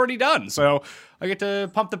too. That's already done. So I get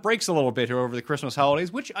to pump the brakes a little bit here over the Christmas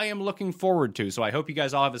holidays, which I am looking forward to. So I hope you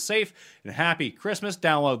guys all have a safe and happy Christmas.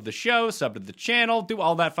 Download the show, sub to the channel, do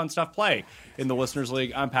all that fun stuff. Play in the Listeners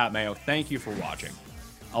League. I'm Pat Mayo. Thank you for watching.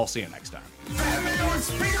 I'll see you next time. Pat Mayo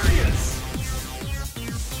Experience!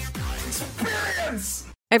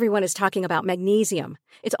 Experience! Everyone is talking about magnesium.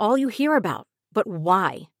 It's all you hear about. But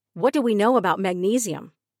why? What do we know about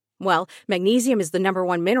magnesium? Well, magnesium is the number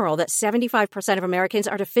one mineral that 75% of Americans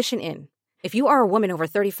are deficient in. If you are a woman over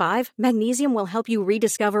 35, magnesium will help you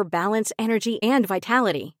rediscover balance, energy, and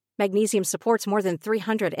vitality. Magnesium supports more than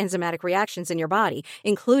 300 enzymatic reactions in your body,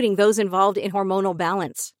 including those involved in hormonal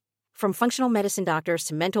balance. From functional medicine doctors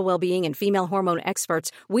to mental well-being and female hormone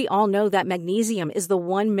experts, we all know that magnesium is the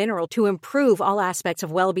one mineral to improve all aspects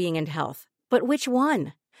of well-being and health. But which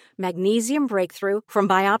one? Magnesium Breakthrough from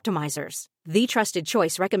Bioptimizers, the trusted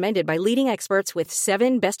choice recommended by leading experts with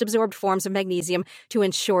 7 best-absorbed forms of magnesium to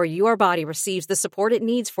ensure your body receives the support it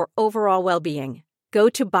needs for overall well-being. Go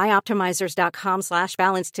to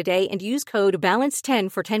bioptimizers.com/balance today and use code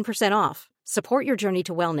BALANCE10 for 10% off. Support your journey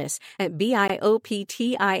to wellness at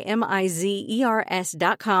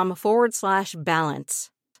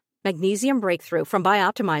bioptimizers.com/balance. Magnesium Breakthrough from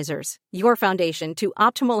Bioptimizers, your foundation to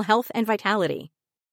optimal health and vitality.